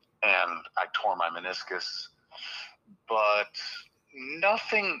 and I tore my meniscus. But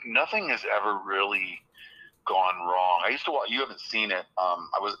nothing has ever really gone wrong. I used to walk. You haven't seen it. I'm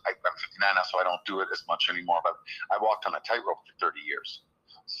 59 now, so I don't do it as much anymore. But I walked on a tightrope for 30 years.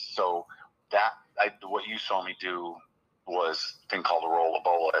 So what you saw me do was a thing called a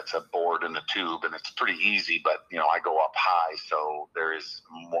rollabola. It's a board and a tube, and it's pretty easy. But I go up high, so there is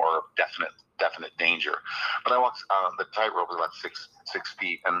more definite danger. But I walked on the tightrope was about six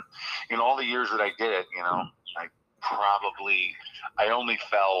feet, and in all the years that I did it, I only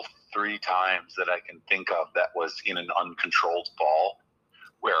fell 3 times that I can think of that was in an uncontrolled fall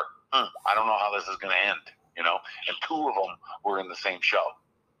where I don't know how this is going to end, and 2 of them were in the same show.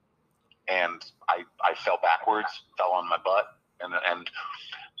 And I fell backwards, fell on my butt, and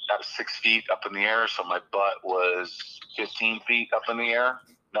that was 6 feet up in the air. So my butt was 15 feet up in the air.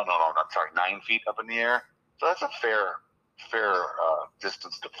 No, not sorry, 9 feet up in the air. So that's a fair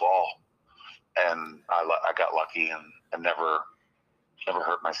distance to fall. And I got lucky and never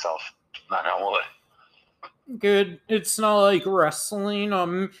hurt myself. Knock on wood. Good. It's not like wrestling.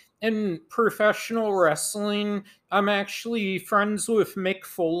 In professional wrestling, I'm actually friends with Mick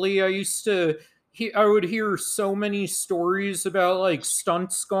Foley. I would hear so many stories about like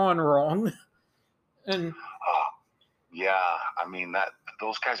stunts gone wrong, and yeah, I mean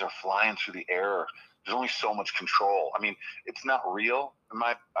those guys are flying through the air. There's only so much control. I mean, it's not real.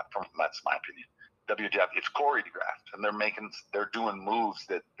 That's my opinion. WWF, it's choreographed, and they're doing moves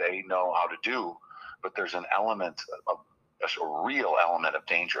that they know how to do, but there's an element of a real element of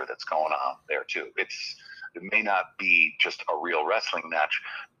danger that's going on there too. It may not be just a real wrestling match,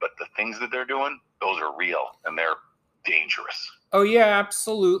 but the things that they're doing, those are real and they're dangerous. oh yeah,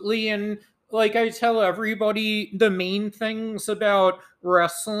 absolutely. And like I tell everybody, the main things about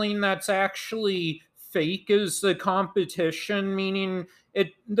wrestling that's actually fake is the competition, meaning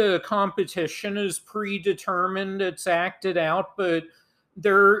the competition is predetermined, it's acted out, but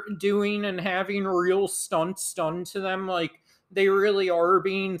they're doing and having real stunts done to them, like they really are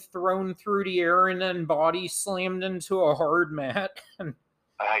being thrown through the air and then body slammed into a hard mat.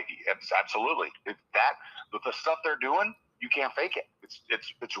 Absolutely. The stuff they're doing, you can't fake it.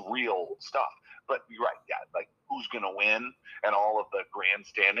 It's real stuff. But you're right, yeah. Like who's gonna win, and all of the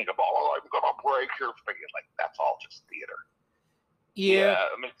grandstanding of I'm gonna break your finger. Like that's all just theater. Yeah.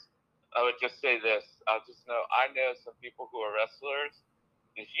 I mean, I would just say this. I know some people who are wrestlers.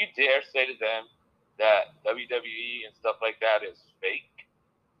 If you dare say to them that WWE and stuff like that is fake,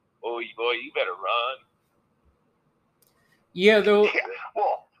 oh boy, you better run. Yeah, though. Yeah,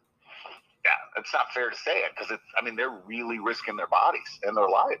 well, yeah, it's not fair to say it because they're really risking their bodies and their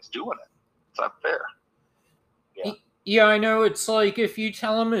lives doing it. It's not fair. Yeah, I know. It's like if you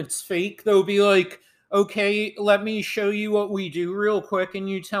tell them it's fake, they'll be like, okay, let me show you what we do real quick, and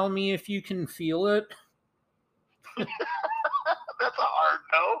you tell me if you can feel it. That's a hard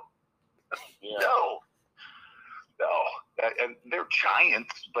no. Yeah. No. And they're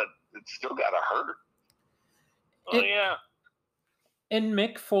giants, but it's still got to hurt. Yeah. And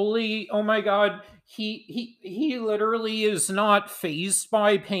Mick Foley, oh my God, he literally is not phased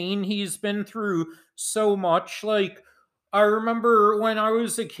by pain. He's been through so much. Like I remember when I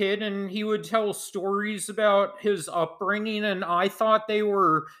was a kid and he would tell stories about his upbringing, and I thought they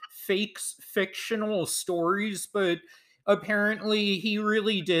were fictional stories, but apparently he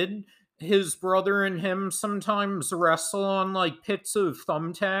really did. His brother and him sometimes wrestle on like pits of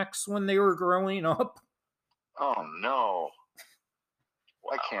thumbtacks when they were growing up. Oh no,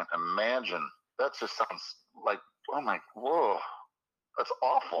 I Wow. can't imagine. That just sounds like, oh my, whoa, that's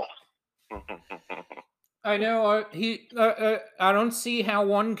awful. I know. I don't see how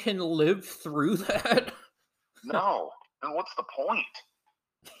one can live through that. No, and what's the point?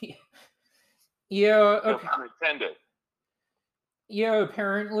 Yeah. So pretended. Yeah,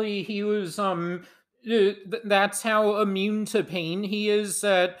 apparently he was that's how immune to pain he is,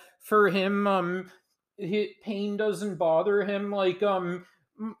 that for him pain doesn't bother him like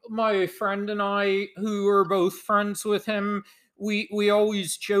my friend and I, who are both friends with him, we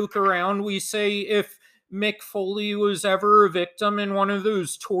always joke around. We say if Mick Foley was ever a victim in one of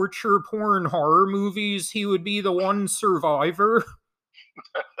those torture porn horror movies, he would be the one survivor.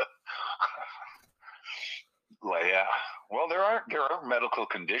 Well, yeah. Well, there are medical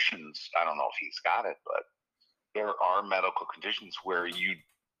conditions. I don't know if he's got it, but there are medical conditions where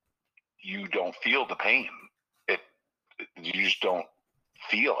you don't feel the pain. It you just don't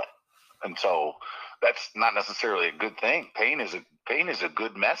feel it, and so that's not necessarily a good thing. Pain is a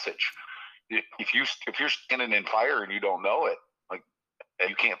good message. If you're standing in fire and you don't know it, like,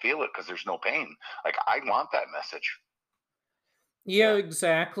 you can't feel it because there's no pain. Like, I want that message. Yeah,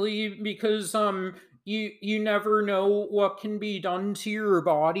 exactly. Because you never know what can be done to your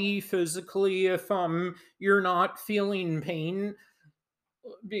body physically if you're not feeling pain.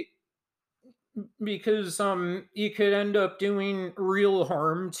 Be- because you could end up doing real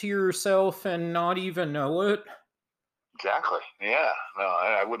harm to yourself and not even know it. Exactly. Yeah. No,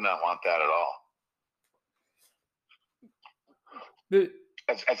 I would not want that at all. But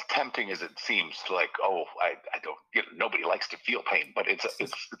As tempting as it seems, like, oh, I don't, nobody likes to feel pain, but it's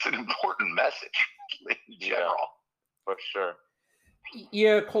an important message in general. For sure.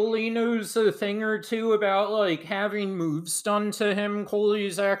 yeah, Coley knows a thing or two about like having moves done to him.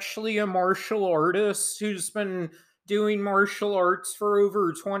 Coley's actually a martial artist who's been doing martial arts for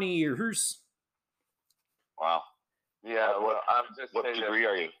over 20 years. Wow. Yeah, well, I'm just What saying that. degree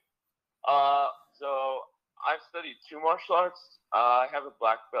are you? So I've studied two martial arts. I have a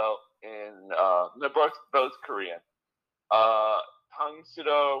black belt in they're both Korean. Tang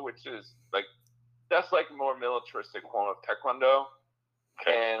Sudo, which is like that's like a more militaristic form of Taekwondo,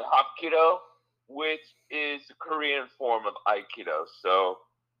 Okay. and Hapkido, which is a Korean form of Aikido. So,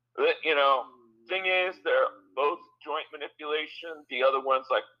 thing is, they're both joint manipulation. The other one's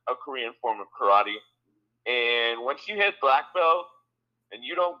like a Korean form of karate. And once you hit black belt and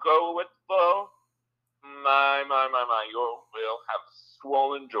you don't go with the flow, my, you will have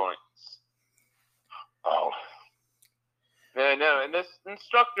swollen joints. Oh, Yeah, no, and this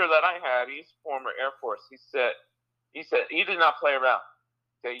instructor that I had, he's former Air Force. He said he did not play around.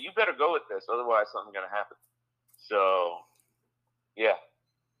 He said, you better go with this, otherwise something's gonna happen. So, yeah.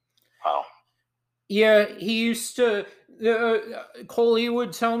 wow. Yeah, he used to. Coley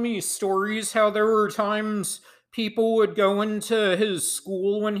would tell me stories how there were times people would go into his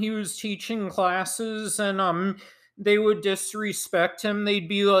school when he was teaching classes, and they would disrespect him. They'd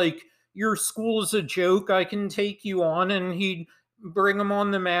be like, "Your school's a joke. I can take you on," and he'd bring them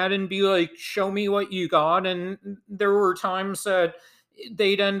on the mat and be like, "Show me what you got." And there were times that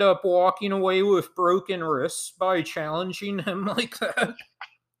they'd end up walking away with broken wrists by challenging him like that.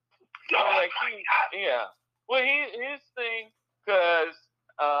 Like yeah. Well, his thing, because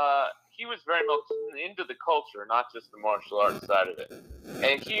he was very much into the culture, not just the martial arts side of it.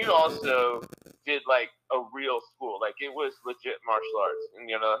 And he also did like a real school, like it was legit martial arts. And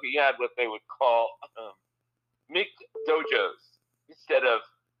he had what they would call mixed dojos instead of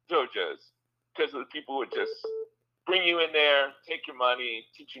dojos, because the people would just bring you in there, take your money,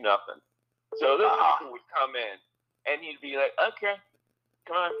 teach you nothing. So those people would come in, and he'd be like, "Okay,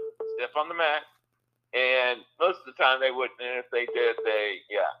 come on, step on the mat." And most of the time they wouldn't. And if they did, they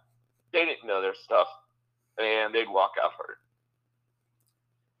didn't know their stuff, and they'd walk out hurt.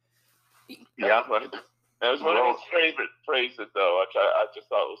 Yeah. That was one of his favorite phrases, though, which I just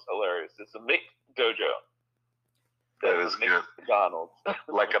thought was hilarious. It's a Mick dojo. That is good. McDonald's.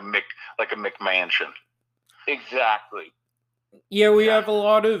 like a McMansion. Exactly. Yeah, we have a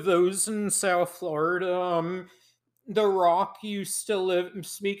lot of those in South Florida. The Rock used to live.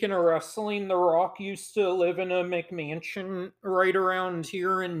 Speaking of wrestling, The Rock used to live in a McMansion right around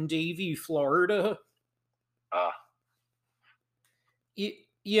here in Davie, Florida.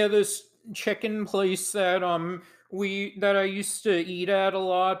 Yeah, this chicken place that that I used to eat at a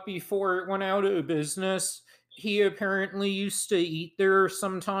lot before it went out of business. He apparently used to eat there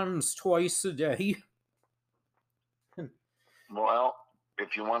sometimes twice a day. Well,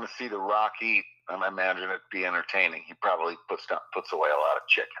 if you want to see The Rock eat, and I imagine it be entertaining, he probably puts away a lot of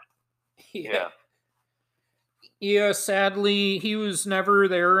chicken. Yeah. Yeah, sadly, he was never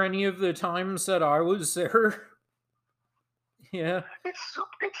there any of the times that I was there. Yeah. It's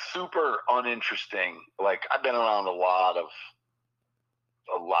super uninteresting. Like, I've been around a lot of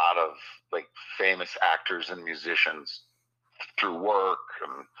like famous actors and musicians through work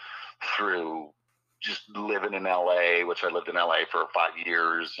and through just living in LA, which I lived in LA for 5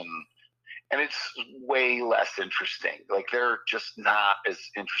 years, and it's way less interesting. Like, they're just not as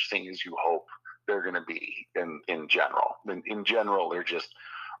interesting as you hope they're going to be in general. In general, they're just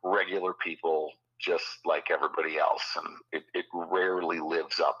regular people, just like everybody else, and it rarely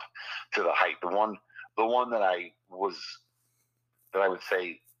lives up to the hype. The one that I would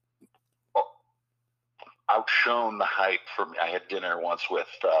say outshone the hype for me. I had dinner once with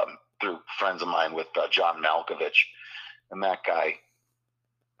through friends of mine with John Malkovich, and that guy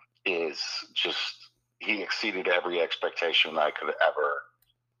is just, he exceeded every expectation I could ever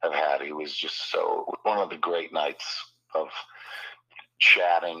have had. He was just so, one of the great nights of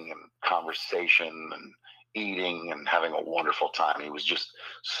chatting and conversation and eating and having a wonderful time. He was just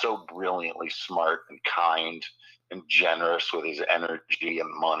so brilliantly smart and kind and generous with his energy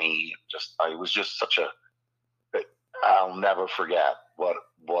and money. It was just such a, I'll never forget what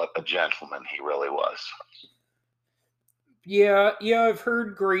a gentleman he really was. Yeah, I've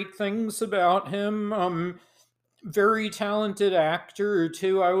heard great things about him. Very talented actor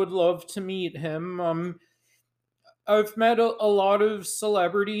too. I would love to meet him. I've met a lot of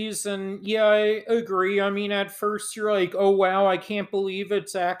celebrities, and yeah, I agree. I mean, at first you're like, "Oh wow, I can't believe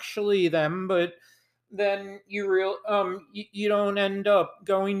it's actually them," but then you don't end up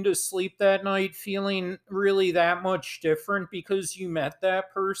going to sleep that night feeling really that much different because you met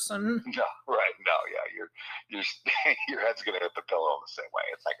that person. No, right? No, yeah, you're your head's gonna hit the pillow in the same way.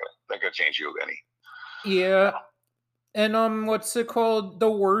 It's not gonna change you any. Yeah. No. And what's it called?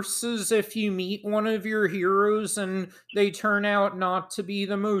 The worst is if you meet one of your heroes and they turn out not to be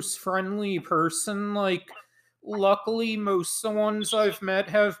the most friendly person. Like, luckily, most of the ones I've met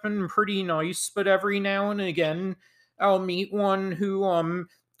have been pretty nice, but every now and again, I'll meet one who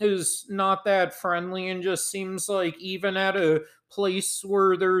is not that friendly and just seems like even at a place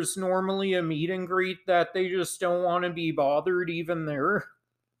where there's normally a meet and greet that they just don't want to be bothered even there.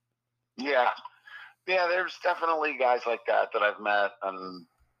 Yeah, yeah. There's definitely guys like that I've met, and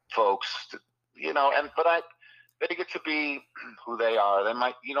folks, but they get to be who they are. They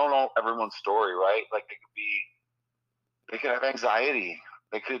might, you don't know everyone's story, right? Like, they could have anxiety.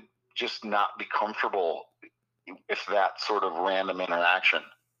 They could just not be comfortable with that sort of random interaction.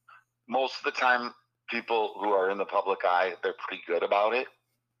 Most of the time, people who are in the public eye, they're pretty good about it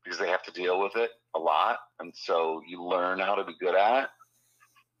because they have to deal with it a lot, and so you learn how to be good at it.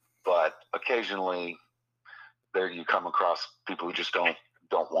 But occasionally, there you come across people who just don't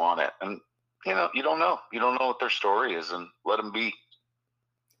want it, and you don't know what their story is, and let them be.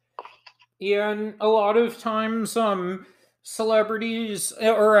 Yeah, and a lot of times, celebrities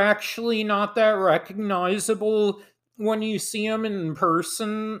are actually not that recognizable when you see them in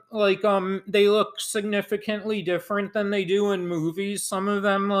person. Like, they look significantly different than they do in movies. Some of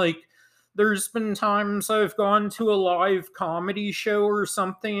them, like, there's been times I've gone to a live comedy show or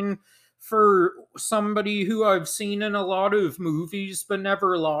something for somebody who I've seen in a lot of movies but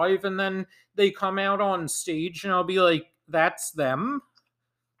never live, and then they come out on stage, and I'll be like, that's them.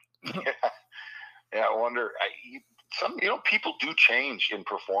 Yeah, I wonder. Some people do change in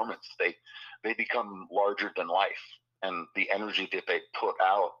performance. They become larger than life, and the energy that they put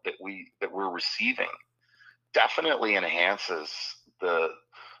out that we're receiving definitely enhances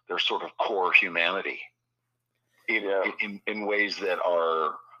their sort of core humanity in ways that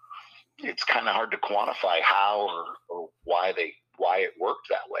are, it's kind of hard to quantify how or why it worked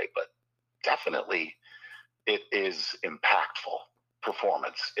that way, but definitely it is impactful.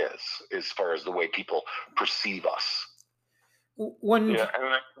 Performance is, as far as the way people perceive us. When Yeah, and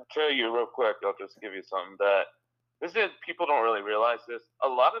I can tell you real quick, I'll just give you something that people don't really realize this. A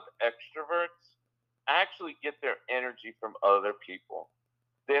lot of extroverts actually get their energy from other people.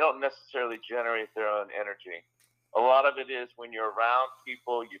 They don't necessarily generate their own energy. A lot of it is when you're around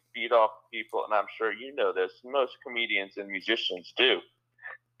people, you feed off people, and I'm sure you know this. Most comedians and musicians do,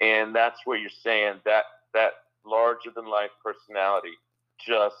 and that's where you're saying that larger than life personality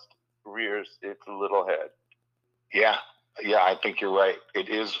just rears its little head. Yeah, I think you're right. It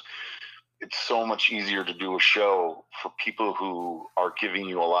is it's so much easier to do a show for people who are giving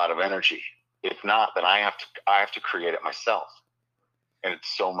you a lot of energy. If not, then I have to create it myself, and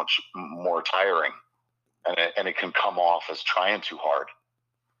it's so much more tiring, and it can come off as trying too hard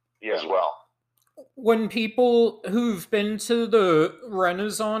as well. When people who've been to the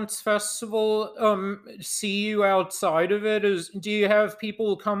Renaissance Festival see you outside of it, do you have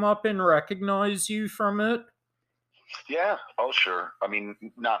people come up and recognize you from it? Yeah. Oh, sure. I mean,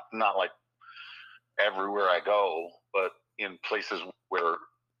 not like everywhere I go, but in places where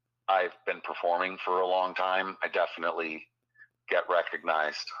I've been performing for a long time, I definitely get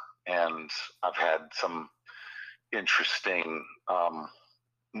recognized, and I've had some interesting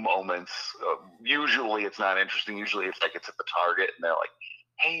moments. Usually it's not interesting. Usually it's like it's at the Target and they're like,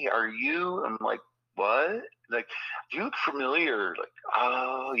 "Hey, are you?" I'm like, "What?" Like, "Do you look familiar?" Like,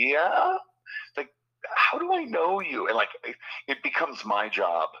 "Oh, yeah." Like, "How do I know you?" And like, it becomes my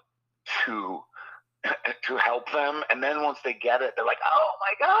job to help them. And then once they get it, they're like, "Oh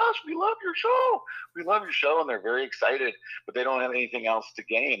my gosh, we love your show. We love your show." And they're very excited, but they don't have anything else to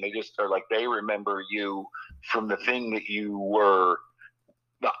gain. They just are like, they remember you from the thing that you were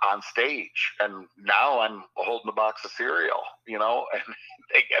on stage, and now I'm holding a box of cereal, and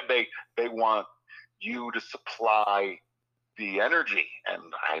they want you to supply the energy,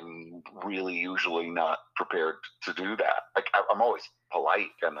 and I'm really usually not prepared to do that. Like, I'm always polite,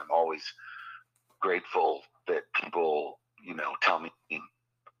 and I'm always grateful that people, tell me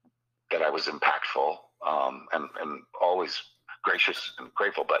that I was impactful, and always gracious and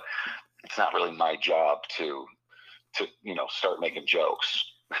grateful, but it's not really my job to start making jokes.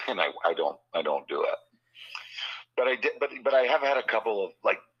 And I don't do it. But I did, but I have had a couple of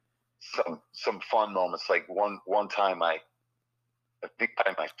like some fun moments. Like one time, I think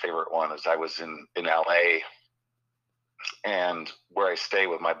my favorite one is I was in LA, and where I stay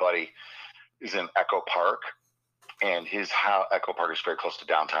with my buddy is in Echo Park, and Echo Park is very close to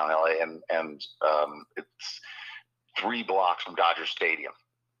downtown LA, and it's 3 blocks from Dodger Stadium.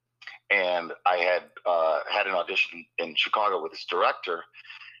 And I had an audition in Chicago with this director,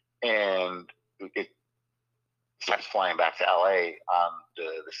 and I was flying back to LA on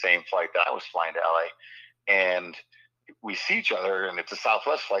the same flight that I was flying to LA, and we see each other, and it's a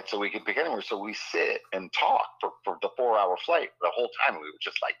Southwest flight, so we can pick anywhere. So we sit and talk for the 4-hour flight. The whole time we were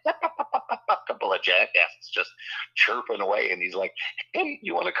just like a couple of jackasses just chirping away. And he's like, "Hey,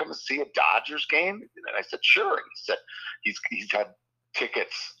 you want to come and see a Dodgers game?" And I said, "Sure." And he said he's had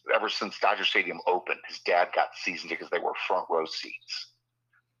tickets ever since Dodger Stadium opened. His dad got season tickets. They were front row seats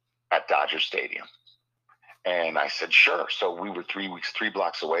at Dodger Stadium. And I said, "Sure." So we were 3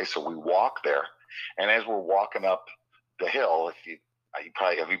 blocks away. So we walked there. And as we're walking up the hill,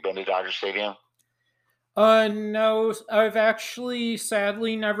 have you been to Dodger Stadium? No, I've actually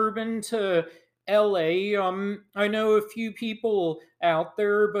sadly never been to LA. I know a few people out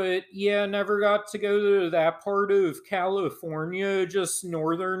there, but yeah, never got to go to that part of California, just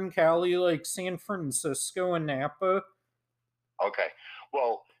northern Cali, like San Francisco and Napa. Okay.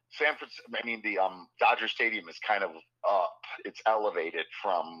 Well, the Dodger Stadium is kind of up. It's elevated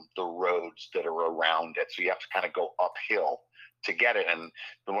from the roads that are around it, so you have to kind of go uphill to get it. And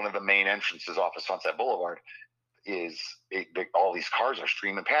one of the main entrances off of Sunset Boulevard is all these cars are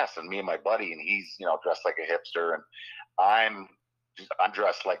streaming past, and me and my buddy, and he's dressed like a hipster, and I'm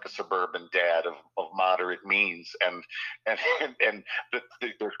dressed like a suburban dad of moderate means, and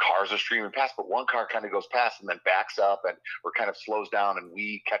their cars are streaming past, but one car kind of goes past and then backs up or kind of slows down, and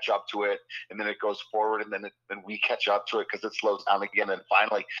we catch up to it, and then it goes forward, and then we catch up to it because it slows down again, and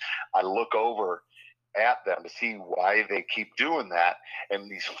finally I look over at them to see why they keep doing that, and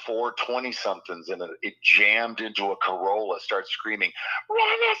these 420 somethings and it jammed into a Corolla start screaming,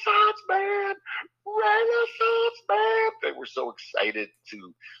 "Renaissance man, Renaissance man." They were so excited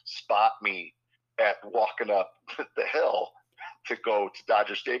to spot me at walking up the hill to go to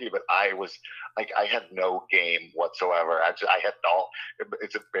Dodger Stadium, but I was like, I had no game whatsoever. I had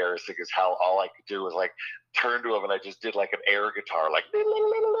it's embarrassing as hell. All I could do was like turn to him, and I just did like an air guitar, like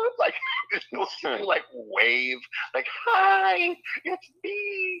like wave, like, "Hi, it's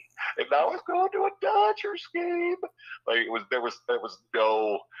me," and now I was going to a Dodgers game. Like there was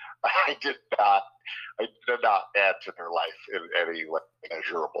no, I did not add to their life in any like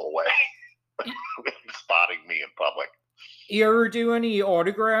measurable way. Spotting me in public. You ever do any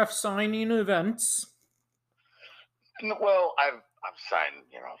autograph signing events? Well, I've signed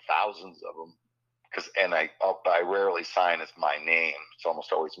thousands of them, and I rarely sign as my name. It's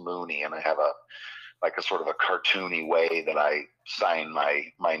almost always Moonie, and I have a sort of a cartoony way that I sign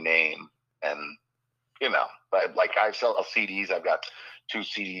my name, and like I sell CDs. I've got 2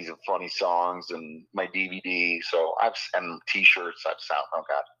 CDs of funny songs and my DVD. So and T-shirts. I've sound. Oh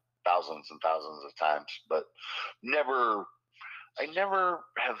God, thousands and thousands of times, but I never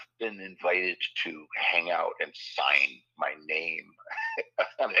have been invited to hang out and sign my name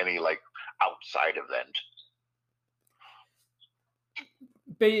on any like outside event.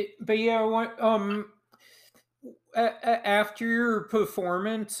 But yeah, what after your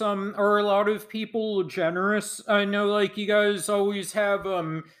performance, are a lot of people generous? I know, like, you guys always have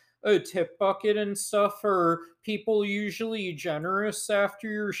a tip bucket and stuff. Are people usually generous after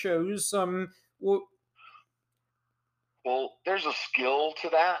your shows? What? Well, there's a skill to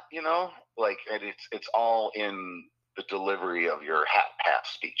that, like, and it's all in the delivery of your hat pass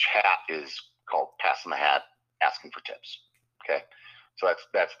speech. Hat is called passing the hat, asking for tips. Okay, so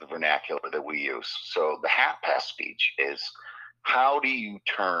that's the vernacular that we use. So the hat pass speech is, how do you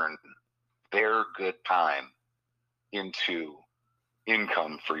turn their good time into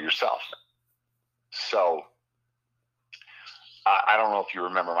income for yourself? So I don't know if you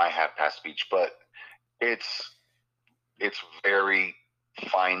remember my hat pass speech, but it's very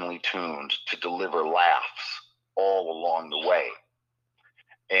finely tuned to deliver laughs all along the way.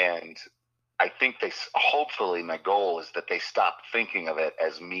 And I think hopefully my goal is that they stop thinking of it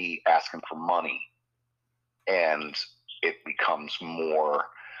as me asking for money, and it becomes more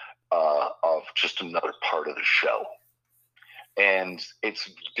of just another part of the show. And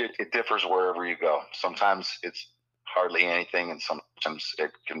it differs wherever you go. Sometimes it's hardly anything, and sometimes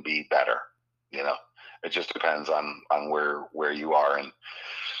it can be better, It just depends on where you are. And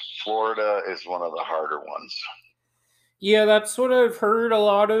Florida is one of the harder ones. Yeah, that's what I've heard. A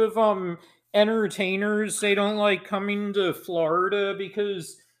lot of entertainers, they don't like coming to Florida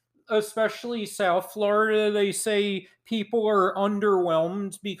because, especially South Florida, they say people are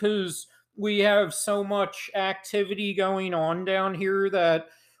underwhelmed because we have so much activity going on down here that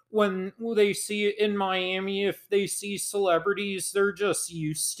when they see it in Miami, if they see celebrities, they're just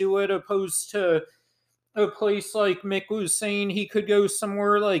used to it, opposed to a place like Mick was saying he could go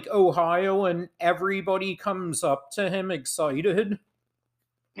somewhere like Ohio and everybody comes up to him excited.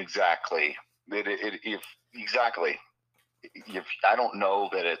 Exactly. Exactly. If I don't know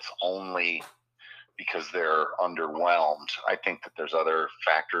that it's only because they're underwhelmed. I think that there's other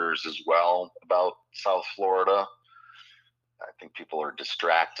factors as well about South Florida. I think people are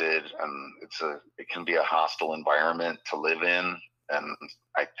distracted, and it can be a hostile environment to live in. And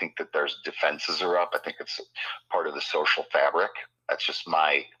I think that there's defenses are up. I think it's part of the social fabric. That's just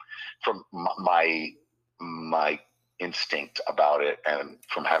my instinct about it, and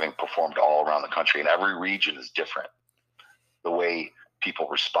from having performed all around the country, and every region is different. The way people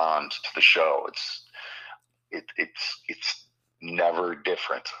respond to the show, it's never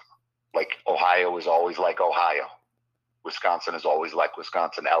different. Like Ohio is always like Ohio. Wisconsin is always like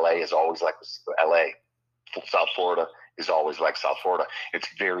Wisconsin. LA is always like LA. South Florida is always like South Florida. It's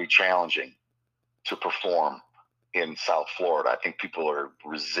very challenging to perform in South Florida. I think people are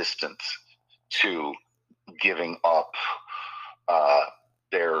resistant to giving up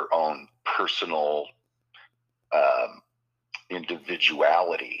their own personal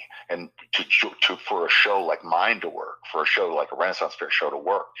individuality, and to for a show like mine to work, for a show like a Renaissance Fair show to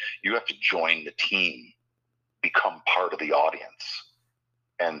work, you have to join the team, become part of the audience,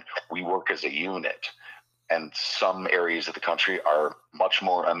 and we work as a unit. And some areas of the country are much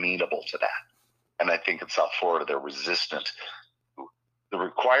more amenable to that. And I think in South Florida, they're resistant. The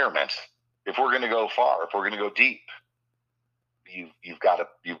requirement, if we're going to go far, if we're going to go deep, you've got to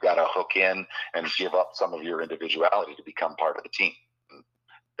hook in and give up some of your individuality to become part of the team.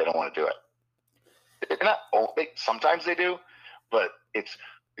 They don't want to do it. Sometimes they do, but it's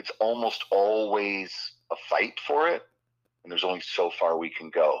almost always a fight for it. And there's only so far we can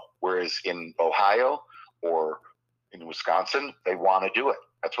go. Whereas in Ohio or in Wisconsin, they want to do it.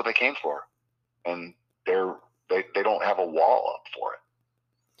 That's what they came for. And they don't have a wall up for it.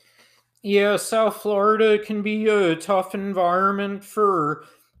 Yeah, South Florida can be a tough environment for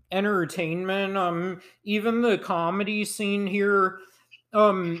entertainment. Even the comedy scene here,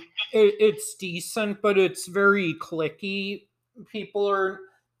 it's decent, but it's very cliquey. People are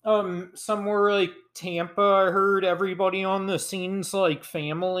somewhere like Tampa. I heard everybody on the scene's like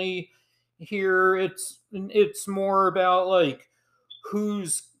family. Here, it's more about like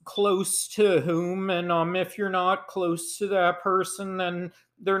who's close to whom, and if you're not close to that person, then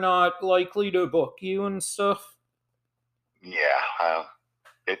they're not likely to book you and stuff. Yeah,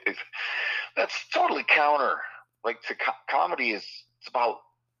 that's totally counter. Like, comedy it's about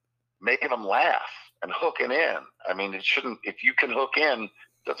making them laugh and hooking in. I mean, it shouldn't. If you can hook in,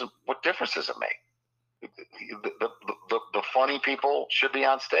 what difference does it make? the funny people should be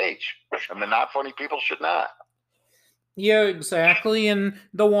on stage, and the not funny people should not. Yeah, exactly. And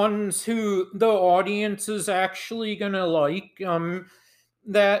the ones who the audience is actually gonna like,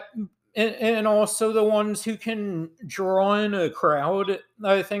 that, and also the ones who can draw in a crowd.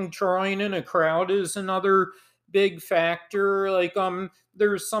 I think drawing in a crowd is another big factor. Like,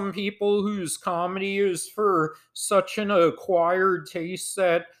 there's some people whose comedy is for such an acquired taste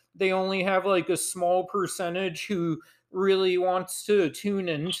that they only have like a small percentage who really wants to tune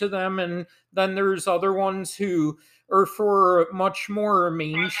into them, and then there's other ones who are for much more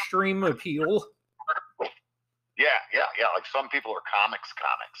mainstream appeal. Yeah. Like some people are comics,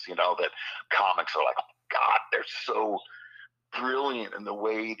 that comics are like, oh God, they're so brilliant in the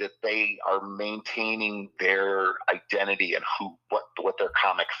way that they are maintaining their identity and what their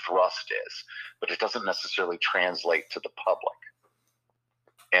comic thrust is, but it doesn't necessarily translate to the public.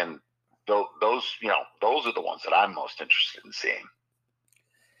 And those are the ones that I'm most interested in seeing.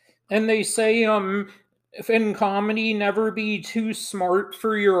 And they say, if in comedy, never be too smart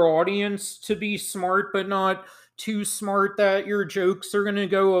for your audience to be smart, but not too smart that your jokes are going to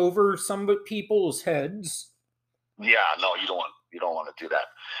go over some people's heads. Yeah, no, you don't want to do that.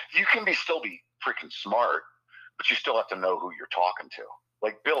 You can still be freaking smart, but you still have to know who you're talking to.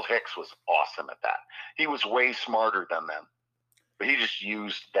 Like Bill Hicks was awesome at that. He was way smarter than them, but he just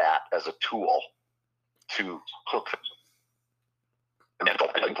used that as a tool to hook them. And then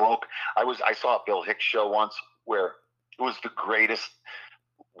I broke. I saw a Bill Hicks show once where it was the greatest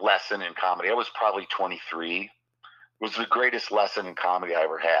lesson in comedy. I was probably 23. It was the greatest lesson in comedy I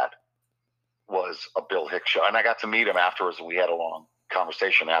ever had. Was a Bill Hicks show, and I got to meet him afterwards, and we had a long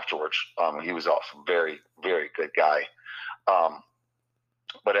conversation afterwards. He was also very, very good guy.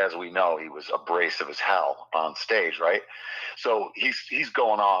 But as we know, he was abrasive as hell on stage, right? So he's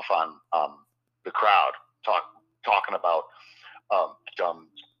going off on the crowd, talking about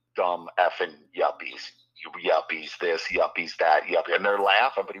dumb effing yuppies this, yuppies that, yuppie, and they're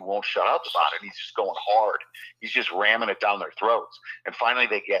laughing, but he won't shut up about it. He's just going hard. He's just ramming it down their throats, and finally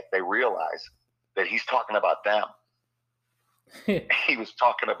they realize that he's talking about them. He was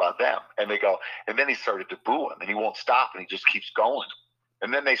talking about them, and they go, and then he started to boo him, and he won't stop, and he just keeps going.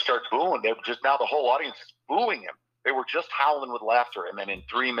 And then they start booing. Now the whole audience is booing him. They were just howling with laughter, and then in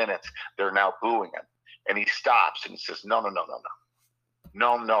 3 minutes they're now booing him. And he stops and he says, No.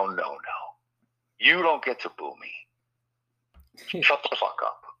 You don't get to boo me. Shut the fuck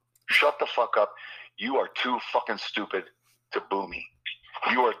up. Shut the fuck up. You are too fucking stupid to boo me.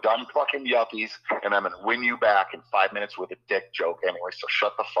 You are dumb fucking yuppies, and I'm going to win you back in 5 minutes with a dick joke anyway, so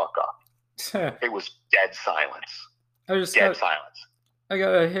shut the fuck up. It was dead silence. Silence. I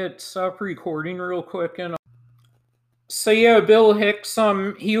gotta hit stop recording real quick. And so yeah, Bill Hicks,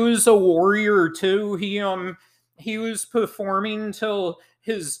 he was a warrior too. He was performing till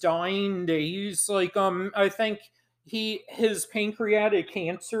his dying days. Like, I think his pancreatic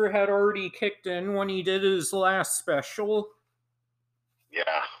cancer had already kicked in when he did his last special.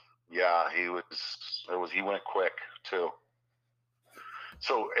 Yeah, he went quick too.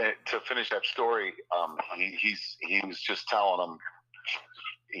 So to finish that story, he was just telling him,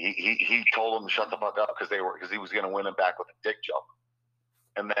 he told him to shut the fuck up because he was going to win him back with a dick joke,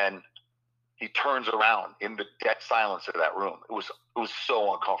 and then he turns around in the dead silence of that room. It was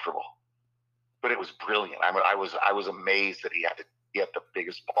so uncomfortable, but it was brilliant. I was amazed that he had the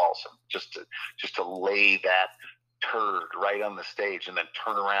biggest balls just to lay that turd right on the stage and then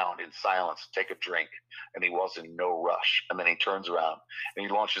turn around in silence, take a drink, and he was in no rush. And then he turns around and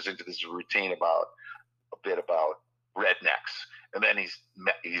he launches into this routine about rednecks, and then he's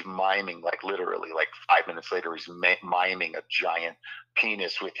miming, like literally, like 5 minutes later, he's miming a giant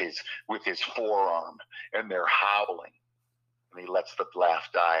penis with his forearm, and they're howling, and he lets the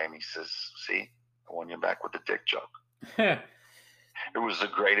laugh die, and he says, "See, I won you back with the dick joke." It was the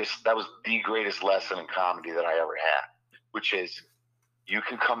greatest lesson in comedy that I ever had, which is you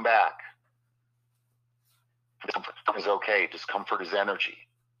can come back. Discomfort is okay. Discomfort is energy,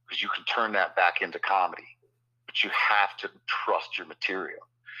 because you can turn that back into comedy. But you have to trust your material.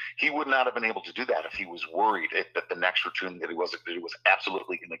 He would not have been able to do that if he was worried that the next routine that he was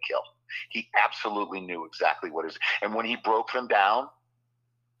absolutely going to kill. He absolutely knew exactly what is. And when he broke them down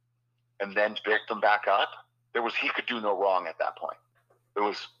and then picked them back up, he could do no wrong at that point. It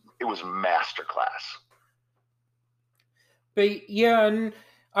was masterclass. But yeah, and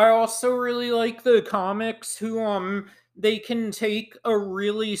I also really like the comics who they can take a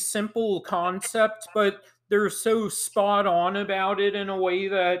really simple concept, but they're so spot on about it in a way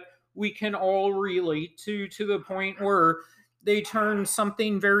that we can all relate to the point where they turn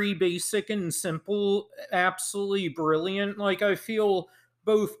something very basic and simple absolutely brilliant. Like I feel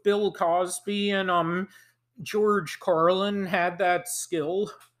both Bill Cosby and George Carlin had that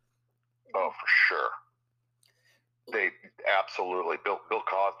skill. Oh, for sure. They absolutely. Bill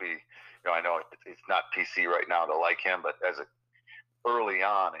Cosby. I know it's not PC right now to like him, but early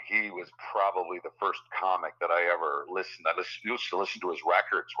on, he was probably the first comic that I ever listened. Used to listen to his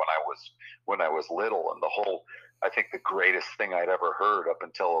records when I was little, and I think the greatest thing I'd ever heard up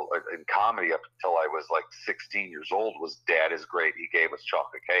until in comedy up until I was like 16 years old was "Dad is Great. He gave us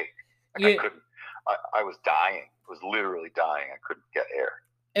chocolate cake." Like Yeah. I was dying. I was literally dying. I couldn't get air.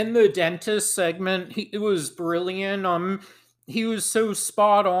 In the dentist segment, it was brilliant. He was so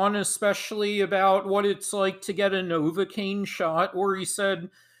spot on, especially about what it's like to get a Novocaine shot, where he said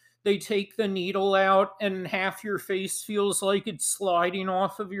they take the needle out and half your face feels like it's sliding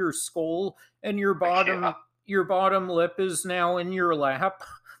off of your skull, and Yeah. your bottom lip is now in your lap.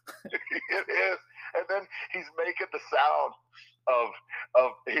 It is. And then he's making the sound of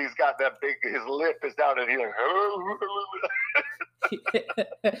he's got that big, his lip is down and he's like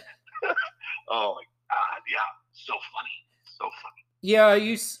oh my god, yeah. So funny. So funny. Yeah,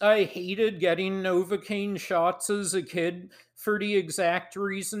 I hated getting Novocaine shots as a kid for the exact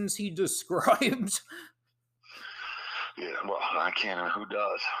reasons he described. Yeah, well, I can't. Who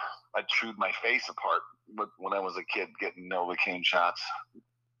does? I chewed my face apart when I was a kid getting Novocaine shots.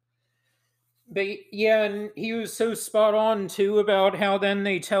 But yeah, and he was so spot on too about how then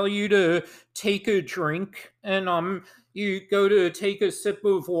they tell you to take a drink and you go to take a sip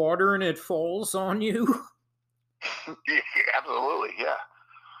of water and it falls on you. Absolutely, yeah.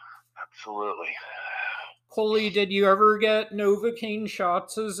 Absolutely. Coley, did you ever get Novocaine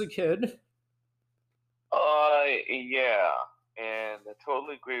shots as a kid? Yeah, and I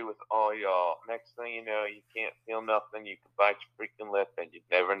totally agree with all y'all. Next thing you know, you can't feel nothing. You can bite your freaking lip, and you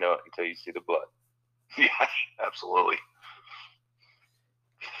never know it until you see the blood. Yeah, absolutely.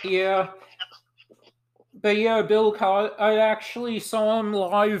 Yeah. But yeah, I actually saw him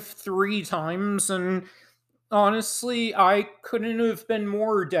live 3 times, and honestly, I couldn't have been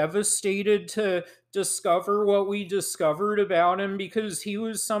more devastated to discover what we discovered about him because he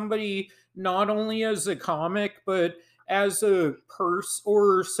was somebody not only as a comic, but as a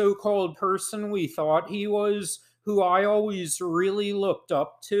or so-called person we thought he was, who I always really looked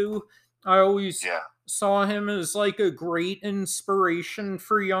up to. I always Yeah. saw him as like a great inspiration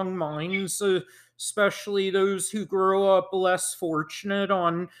for young minds, especially those who grow up less fortunate,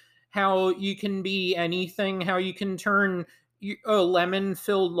 on how you can be anything, how you can turn a lemon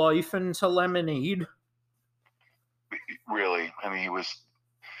filled life into lemonade. Really, I mean,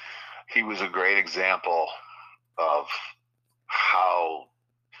 he was a great example of how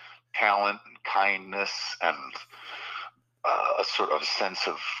talent and kindness and a sort of sense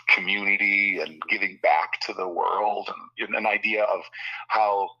of community and giving back to the world, and an idea of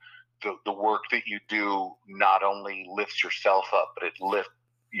how the work that you do not only lifts yourself up, but it lifts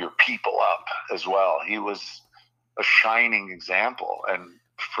your people up as well. He was a shining example, and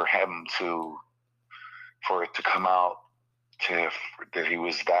for it to come out that he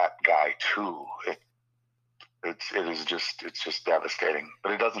was that guy too, it's just devastating.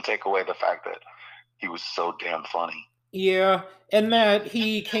 But it doesn't take away the fact that he was so damn funny. Yeah, and that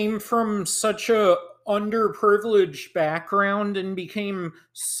he came from such a underprivileged background and became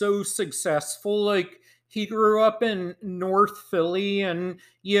so successful. Like he grew up in North Philly, and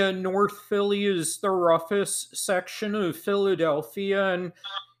yeah, North Philly is the roughest section of Philadelphia, and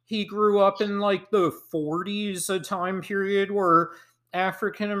he grew up in like the 40s, a time period where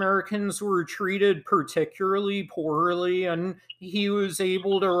African Americans were treated particularly poorly, and he was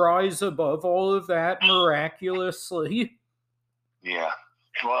able to rise above all of that miraculously. Yeah.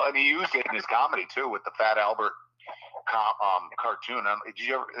 Well, and he used it in his comedy too with the Fat Albert cartoon. Did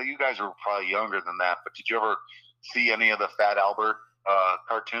you ever? You guys are probably younger than that, but did you ever see any of the Fat Albert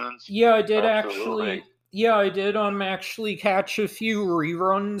cartoons? Yeah, I did Absolutely. actually. Yeah, I did actually catch a few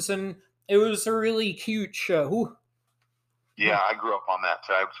reruns, and it was a really cute show. Yeah, I grew up on that.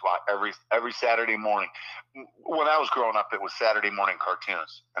 So I was every Saturday morning. When I was growing up, it was Saturday morning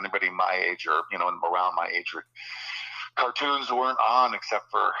cartoons. Anybody my age or around my age, cartoons weren't on except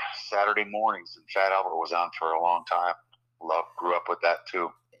for Saturday mornings, and Fat Albert was on for a long time. Grew up with that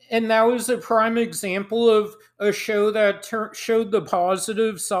too. And that was a prime example of a show that showed the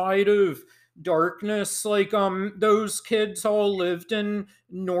positive side of darkness. Like those kids all lived in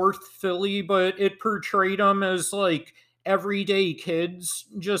North Philly, but it portrayed them as like everyday kids,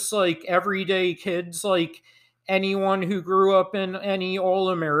 just like everyday kids, like anyone who grew up in any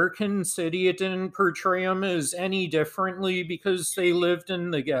all-American city, it didn't portray them as any differently because they lived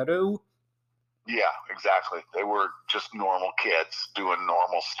in the ghetto. Yeah, exactly. They were just normal kids doing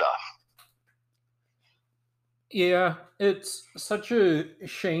normal stuff. Yeah, it's such a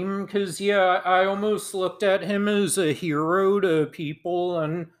shame because, yeah, I almost looked at him as a hero to people,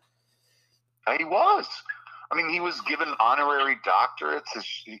 and He was. I mean, he was given honorary doctorates.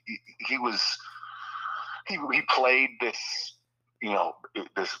 He was. He played this,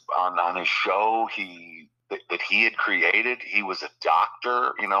 this on his show. That he had created. He was a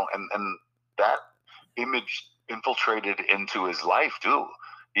doctor, and that image infiltrated into his life too.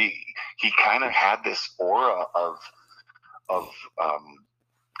 He kind of had this aura of um,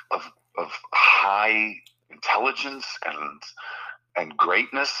 of high intelligence and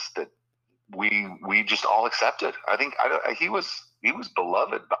greatness that we just all accepted. I think he was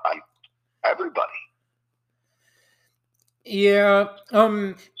beloved by everybody. yeah,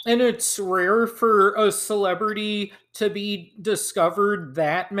 and it's rare for a celebrity to be discovered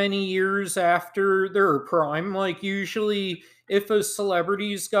that many years after their prime. Like, usually, if a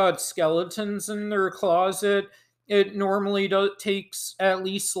celebrity's got skeletons in their closet, it normally takes at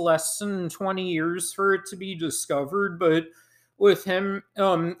least less than 20 years for it to be discovered. But with him,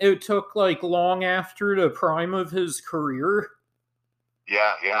 it took like long after the prime of his career.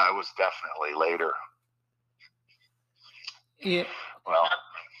 Yeah, it was definitely later. Yeah. Well,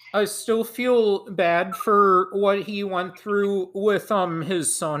 I still feel bad for what he went through with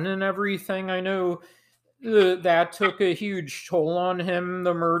his son and everything. I know that took a huge toll on him,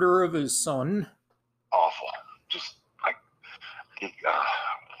 the murder of his son. awful. Just like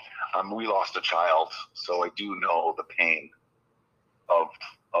we lost a child, so I do know the pain of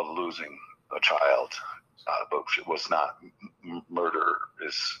losing a child. But it was not murder.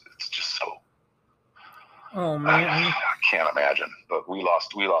 It's just so. Oh I man. can't imagine. But we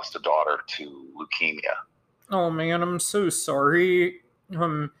lost a daughter to leukemia. Oh man, I'm so sorry.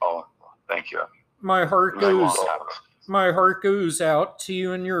 Oh, thank you. My heart It was a goes long time. my heart goes out to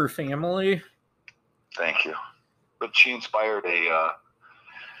you and your family. Thank you. But she inspired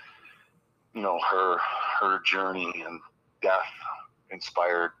her journey and death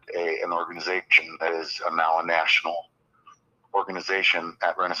inspired an organization that is now a national organization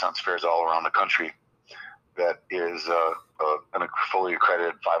at Renaissance fairs all around the country. That is a fully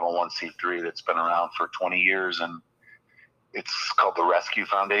accredited 501c3 that's been around for 20 years, and it's called the Rescue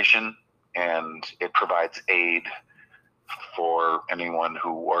Foundation, and it provides aid for anyone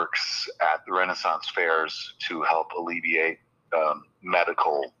who works at the Renaissance fairs to help alleviate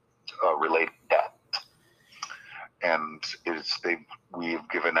medical related debt. And we've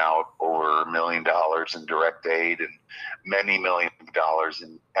given out over $1 million in direct aid and many millions of dollars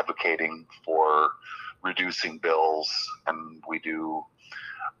in advocating for reducing bills. And we do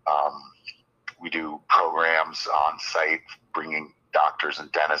programs on site, bringing doctors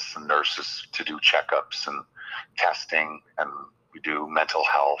and dentists and nurses to do checkups and testing, and we do mental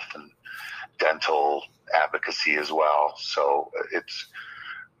health and dental advocacy as well. So it's,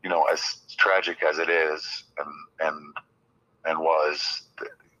 as tragic as it is and was,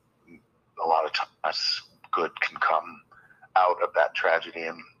 a lot of times good can come out of that tragedy.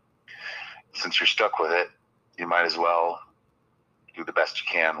 And since you're stuck with it, you might as well do the best you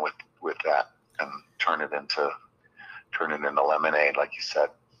can with that and turn it into lemonade, like you said.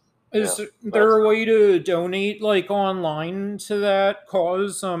 Is there a way to donate like online to that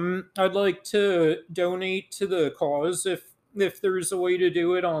cause? I'd like to donate to the cause if there's a way to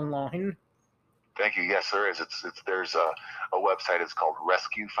do it online. Thank you. Yes, there is. There's a website. It's called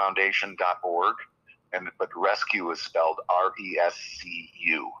rescuefoundation.org, but rescue is spelled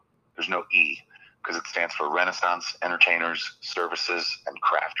RESCU. There's no E because it stands for Renaissance Entertainers Services and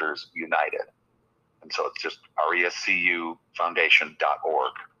Crafters United. And so it's just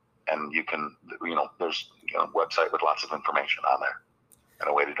rescufoundation.org. And you can, there's a website with lots of information on there and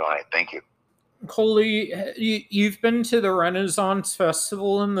a way to donate. Thank you. Coley, you've been to the Renaissance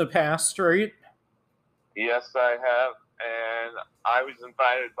Festival in the past, right? Yes, I have. And I was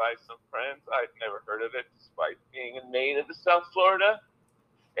invited by some friends. I'd never heard of it despite being a native of South Florida.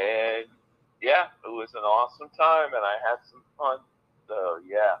 And yeah, it was an awesome time and I had some fun. So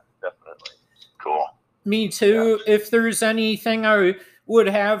yeah, definitely. Cool. Me too. Yeah. If there's anything I would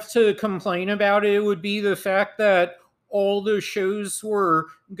have to complain about, it would be the fact that all the shows were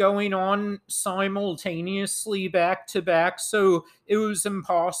going on simultaneously back to back, so it was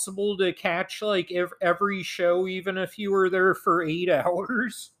impossible to catch like every show, even if you were there for 8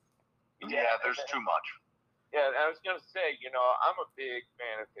 hours. Yeah, there's too much. Yeah, I was gonna say, I'm a big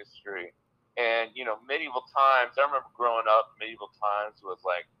fan of history, And medieval times. I remember growing up. Medieval times was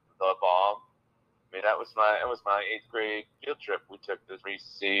like the bomb. I mean, that was my 8th grade field trip. We took this to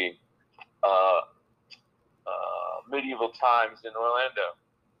see medieval times in Orlando,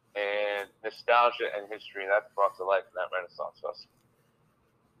 and nostalgia and history. That's brought to life in that Renaissance Festival.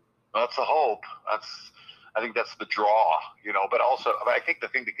 That's the hope. I think that's the draw, But also, I think the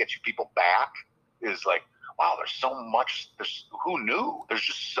thing that gets you people back is like, wow, there's so much. Who knew? There's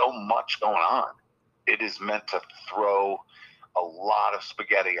just so much going on. It is meant to throw a lot of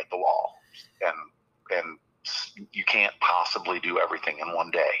spaghetti at the wall, and you can't possibly do everything in one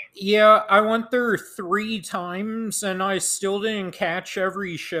day. Yeah, I went there 3 times and I still didn't catch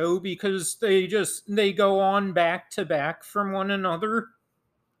every show because they go on back to back from one another.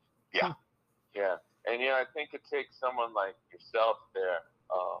 Yeah. Yeah. And I think it takes someone like yourself there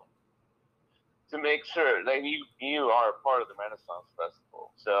to make sure that you are a part of the Renaissance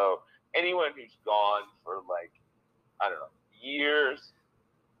Festival. So anyone who's gone for like, I don't know, years,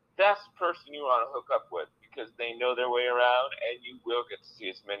 that's the person you want to hook up with, because they know their way around, and you will get to see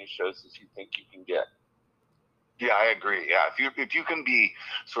as many shows as you think you can get. Yeah, I agree. Yeah, if you can be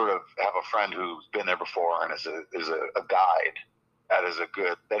sort of have a friend who's been there before and is a guide, that is a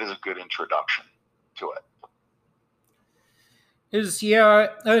good introduction to it.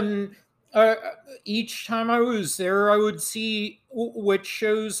 And each time I was there, I would see which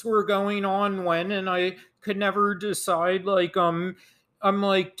shows were going on when, and I could never decide. I'm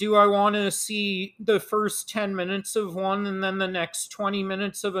like, do I want to see the first 10 minutes of one and then the next 20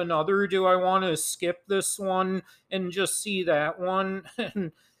 minutes of another? Do I want to skip this one and just see that one? Yeah,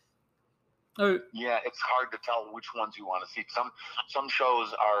 it's hard to tell which ones you want to see. Some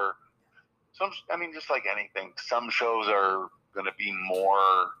shows are just like anything. Some shows are going to be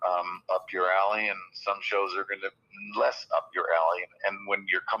more up your alley, and some shows are going to be less up your alley. And when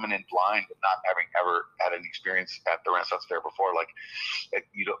you're coming in blind and not having ever had an experience at the Renaissance Fair before,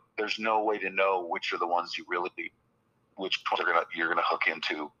 there's no way to know which are the ones which ones you're gonna hook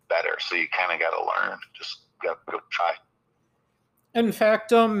into better. So you kind of got to learn. Just got to go try. In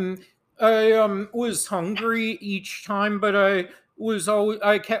fact, I was hungry each time, but I was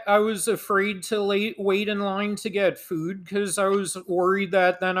afraid to wait in line to get food because I was worried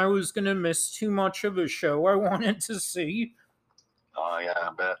that then I was gonna miss too much of a show I wanted to see. Oh yeah,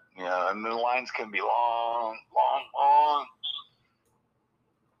 I bet. Yeah, and the lines can be long, long, long.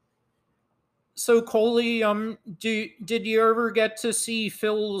 So Coley, did you ever get to see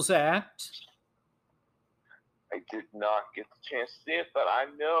Phil's act? I did not get the chance to see it, but I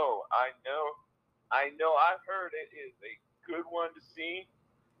heard it is a good one to see.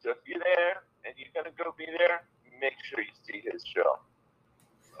 So if you're there and you're gonna go be there, make sure you see his show.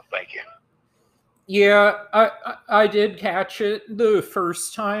 Thank you. Yeah, I did catch it the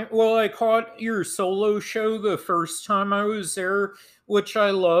first time. Well, I caught your solo show the first time I was there, which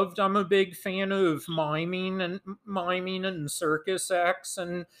I loved. I'm a big fan of miming and circus acts,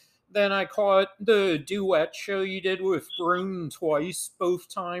 and then I caught the duet show you did with Broom twice, both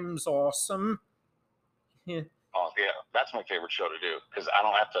times awesome. Yeah. Oh yeah, that's my favorite show to do because I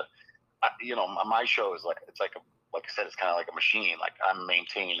don't have to. My show is like like I said, it's kind of like a machine. Like I'm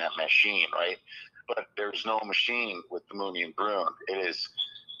maintaining that machine, right? But there's no machine with the Moonie and Broom. It is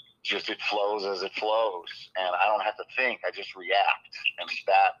just it flows as it flows, and I don't have to think. I just react, and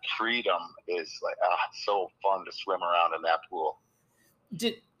that freedom is like it's so fun to swim around in that pool.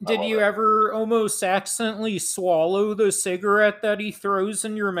 Did you ever almost accidentally swallow the cigarette that he throws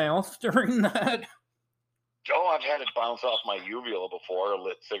in your mouth during that? Oh, I've had it bounce off my uvula before. A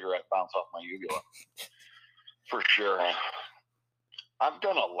lit cigarette bounce off my uvula. For sure. I've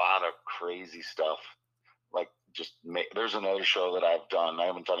done a lot of crazy stuff. Like there's another show that I've done. I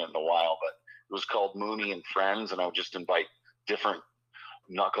haven't done it in a while, but it was called Moonie and Friends, and I would just invite different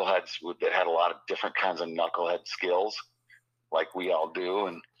knuckleheads that had a lot of different kinds of knucklehead skills, like we all do.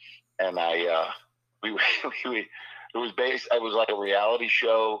 And I it was like a reality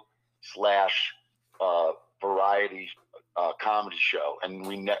show / variety comedy show, and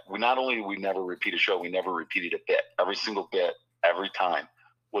we not only did we never repeat a show, we never repeated a bit. Every single bit, every time,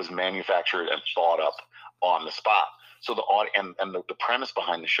 was manufactured and thought up on the spot. So the premise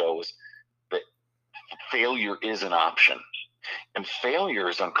behind the show was that failure is an option, and failure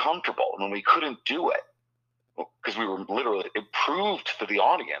is uncomfortable. And when we couldn't do it, because we were literally, it proved to the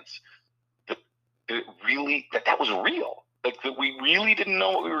audience that that was real, like that we really didn't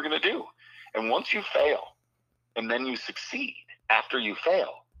know what we were going to do. And once you fail, and then you succeed after you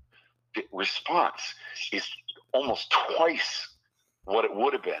fail, the response is almost twice what it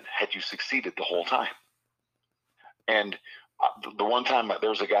would have been had you succeeded the whole time. And the one time there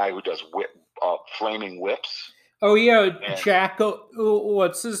was a guy who does flaming whips. Oh yeah, Jacko.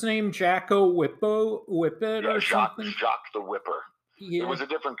 What's his name? Jacko Whippet Yeah, or something. Jacques the Whipper. Yeah. It was a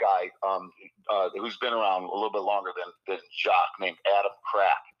different guy who's been around a little bit longer than Jacques, named Adam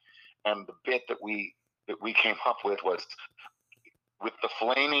Crack. And the bit that we came up with was with the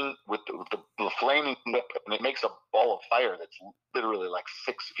flaming whip, and it makes a ball of fire that's literally like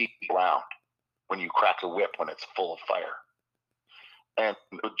 6 feet around when you crack a whip when it's full of fire. And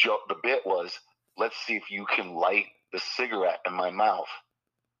the bit was, let's see if you can light the cigarette in my mouth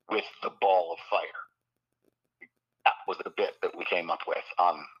with the ball of fire. That was the bit that we came up with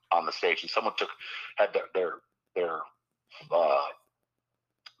on the stage, and someone had their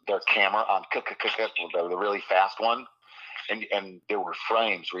camera on the really fast one, and there were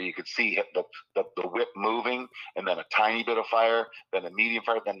frames where you could see the whip moving, and then a tiny bit of fire, then a medium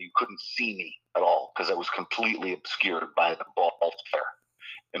fire, then you couldn't see me at all because it was completely obscured by the ball of fire.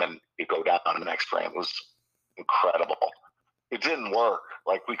 And then you go down on the next frame. It was incredible. It didn't work.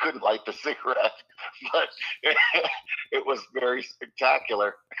 Like, we couldn't light the cigarette, but it was very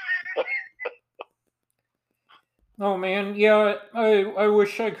spectacular. Oh man, yeah, I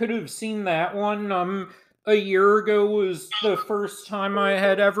wish I could have seen that one. A year ago was the first time I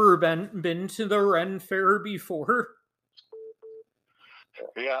had ever been to the Ren Fair before.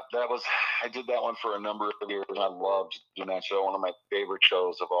 Yeah, I did that one for a number of years, and I loved doing that show. One of my favorite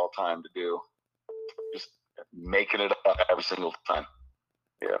shows of all time to do. Just making it up every single time.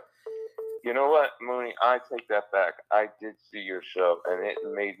 Yeah. You know what, Moonie? I take that back. I did see your show, and it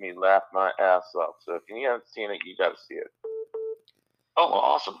made me laugh my ass off. So if you haven't seen it, you got to see it. Oh, well,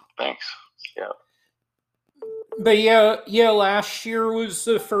 awesome! Thanks. Yeah. But yeah, last year was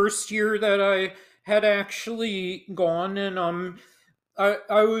the first year that I had actually gone, and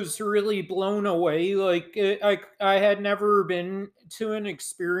I was really blown away. Like, I had never been to an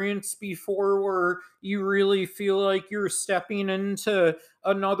experience before where you really feel like you're stepping into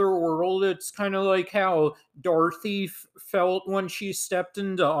another world. It's kind of like how Dorothy felt when she stepped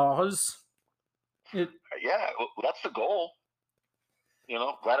into Oz. Yeah, that's the goal.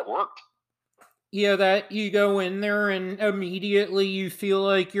 Glad it worked. Yeah, that you go in there and immediately you feel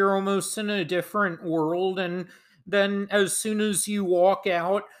like you're almost in a different world, and then as soon as you walk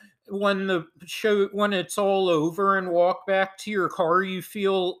out, when it's all over and walk back to your car, you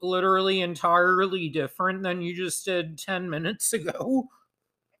feel literally entirely different than you just did 10 minutes ago.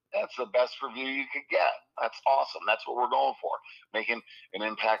 That's the best review you could get. That's awesome. That's what we're going for. Making an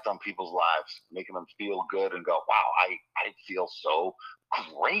impact on people's lives, making them feel good and go, wow, I feel so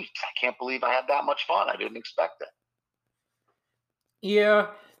great. I can't believe I had that much fun. I didn't expect it. Yeah.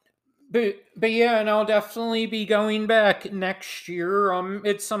 But yeah, and I'll definitely be going back next year.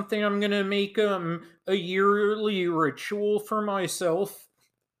 It's something I'm gonna make a yearly ritual for myself.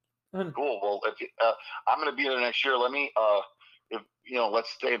 Cool. Well, I'm going to be there next year. Let me, if let's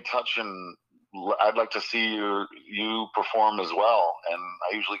stay in touch, and I'd like to see you perform as well. And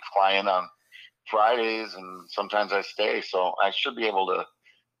I usually fly in on Fridays, and sometimes I stay, so I should be able to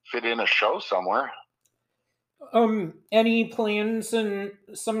fit in a show somewhere. Any plans in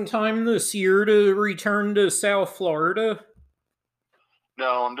sometime this year to return to South Florida?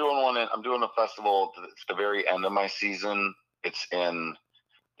 No, I'm doing a festival. It's the very end of my season. It's in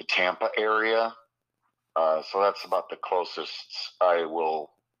the Tampa area. So that's about the closest I will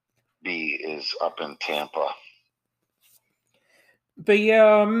be, is up in Tampa. But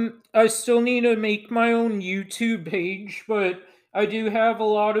yeah, I still need to make my own YouTube page, but I do have a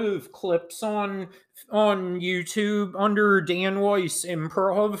lot of clips on YouTube under Dan Weiss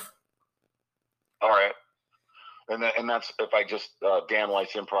Improv. All right, and that's if I just Dan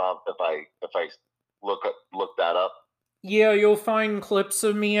Weiss Improv. If I look that up. Yeah, you'll find clips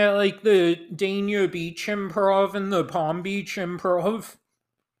of me at like the Dania Beach Improv and the Palm Beach Improv.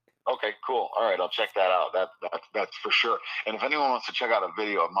 Okay, cool. All right, I'll check that out. That's for sure. And if anyone wants to check out a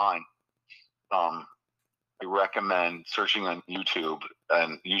video of mine, I recommend searching on YouTube,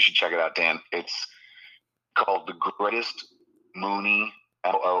 and you should check it out, Dan. It's called The Greatest Moonie,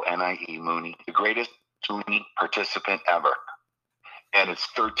 Moonie, Moonie, The Greatest Moonie Participant Ever. And it's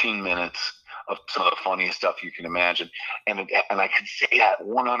 13 minutes of some of the funniest stuff you can imagine. And I can say that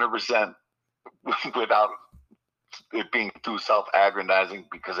 100% without it being too self-aggrandizing,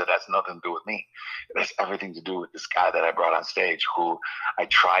 because it has nothing to do with me. It has everything to do with this guy that I brought on stage, who I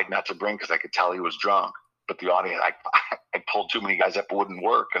tried not to bring because I could tell he was drunk. But the audience, I pulled too many guys up, it wouldn't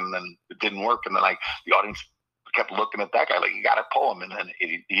work, and then it didn't work, and then the audience kept looking at that guy like, you got to pull him, and then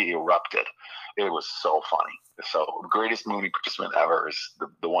he erupted. It was so funny. So the Greatest Moonie Participant Ever is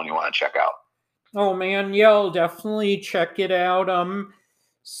the one you want to check out. Oh man, yeah, I'll definitely check it out.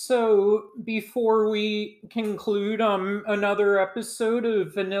 So before we conclude another episode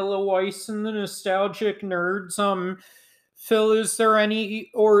of Vanilla Weiss and the Nostalgic Nerds, Phil, is there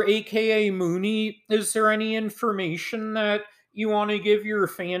any, or AKA Moonie, is there any information that you want to give your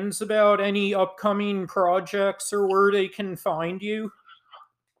fans about any upcoming projects or where they can find you?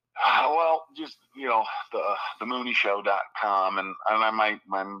 Well, just the moonieshow.com, and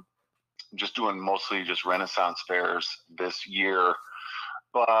I'm just doing mostly just Renaissance fairs this year.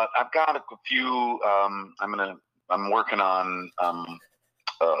 But I've got a few. I'm working on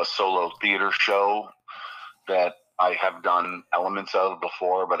a solo theater show that I have done elements of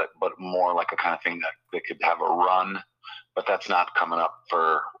before, but more like a kind of thing that could have a run. But that's not coming up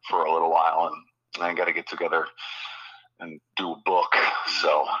for a little while, and I got to get together and do a book.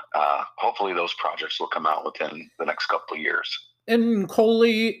 So hopefully those projects will come out within the next couple of years. And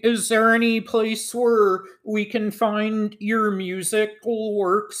Coley, is there any place where we can find your musical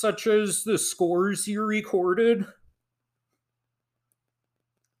work, such as the scores you recorded?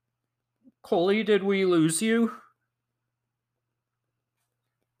 Coley, did we lose you?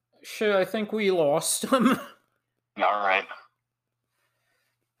 Shit, I think we lost him. All right.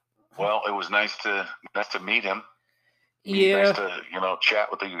 Well, it was nice to meet him. Yeah. Nice to chat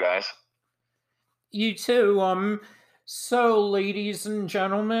with you guys. You too. So, ladies and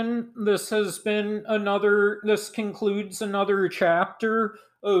gentlemen, this concludes another chapter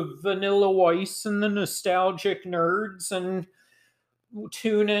of Vanilla Weiss and the Nostalgic Nerds, and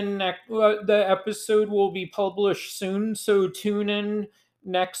tune in the episode will be published soon, so tune in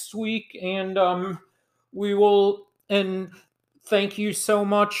next week, and we will, and thank you so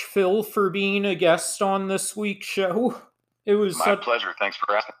much, Phil, for being a guest on this week's show. It was my pleasure. Thanks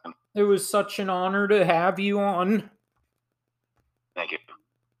for asking. It was such an honor to have you on. Thank you.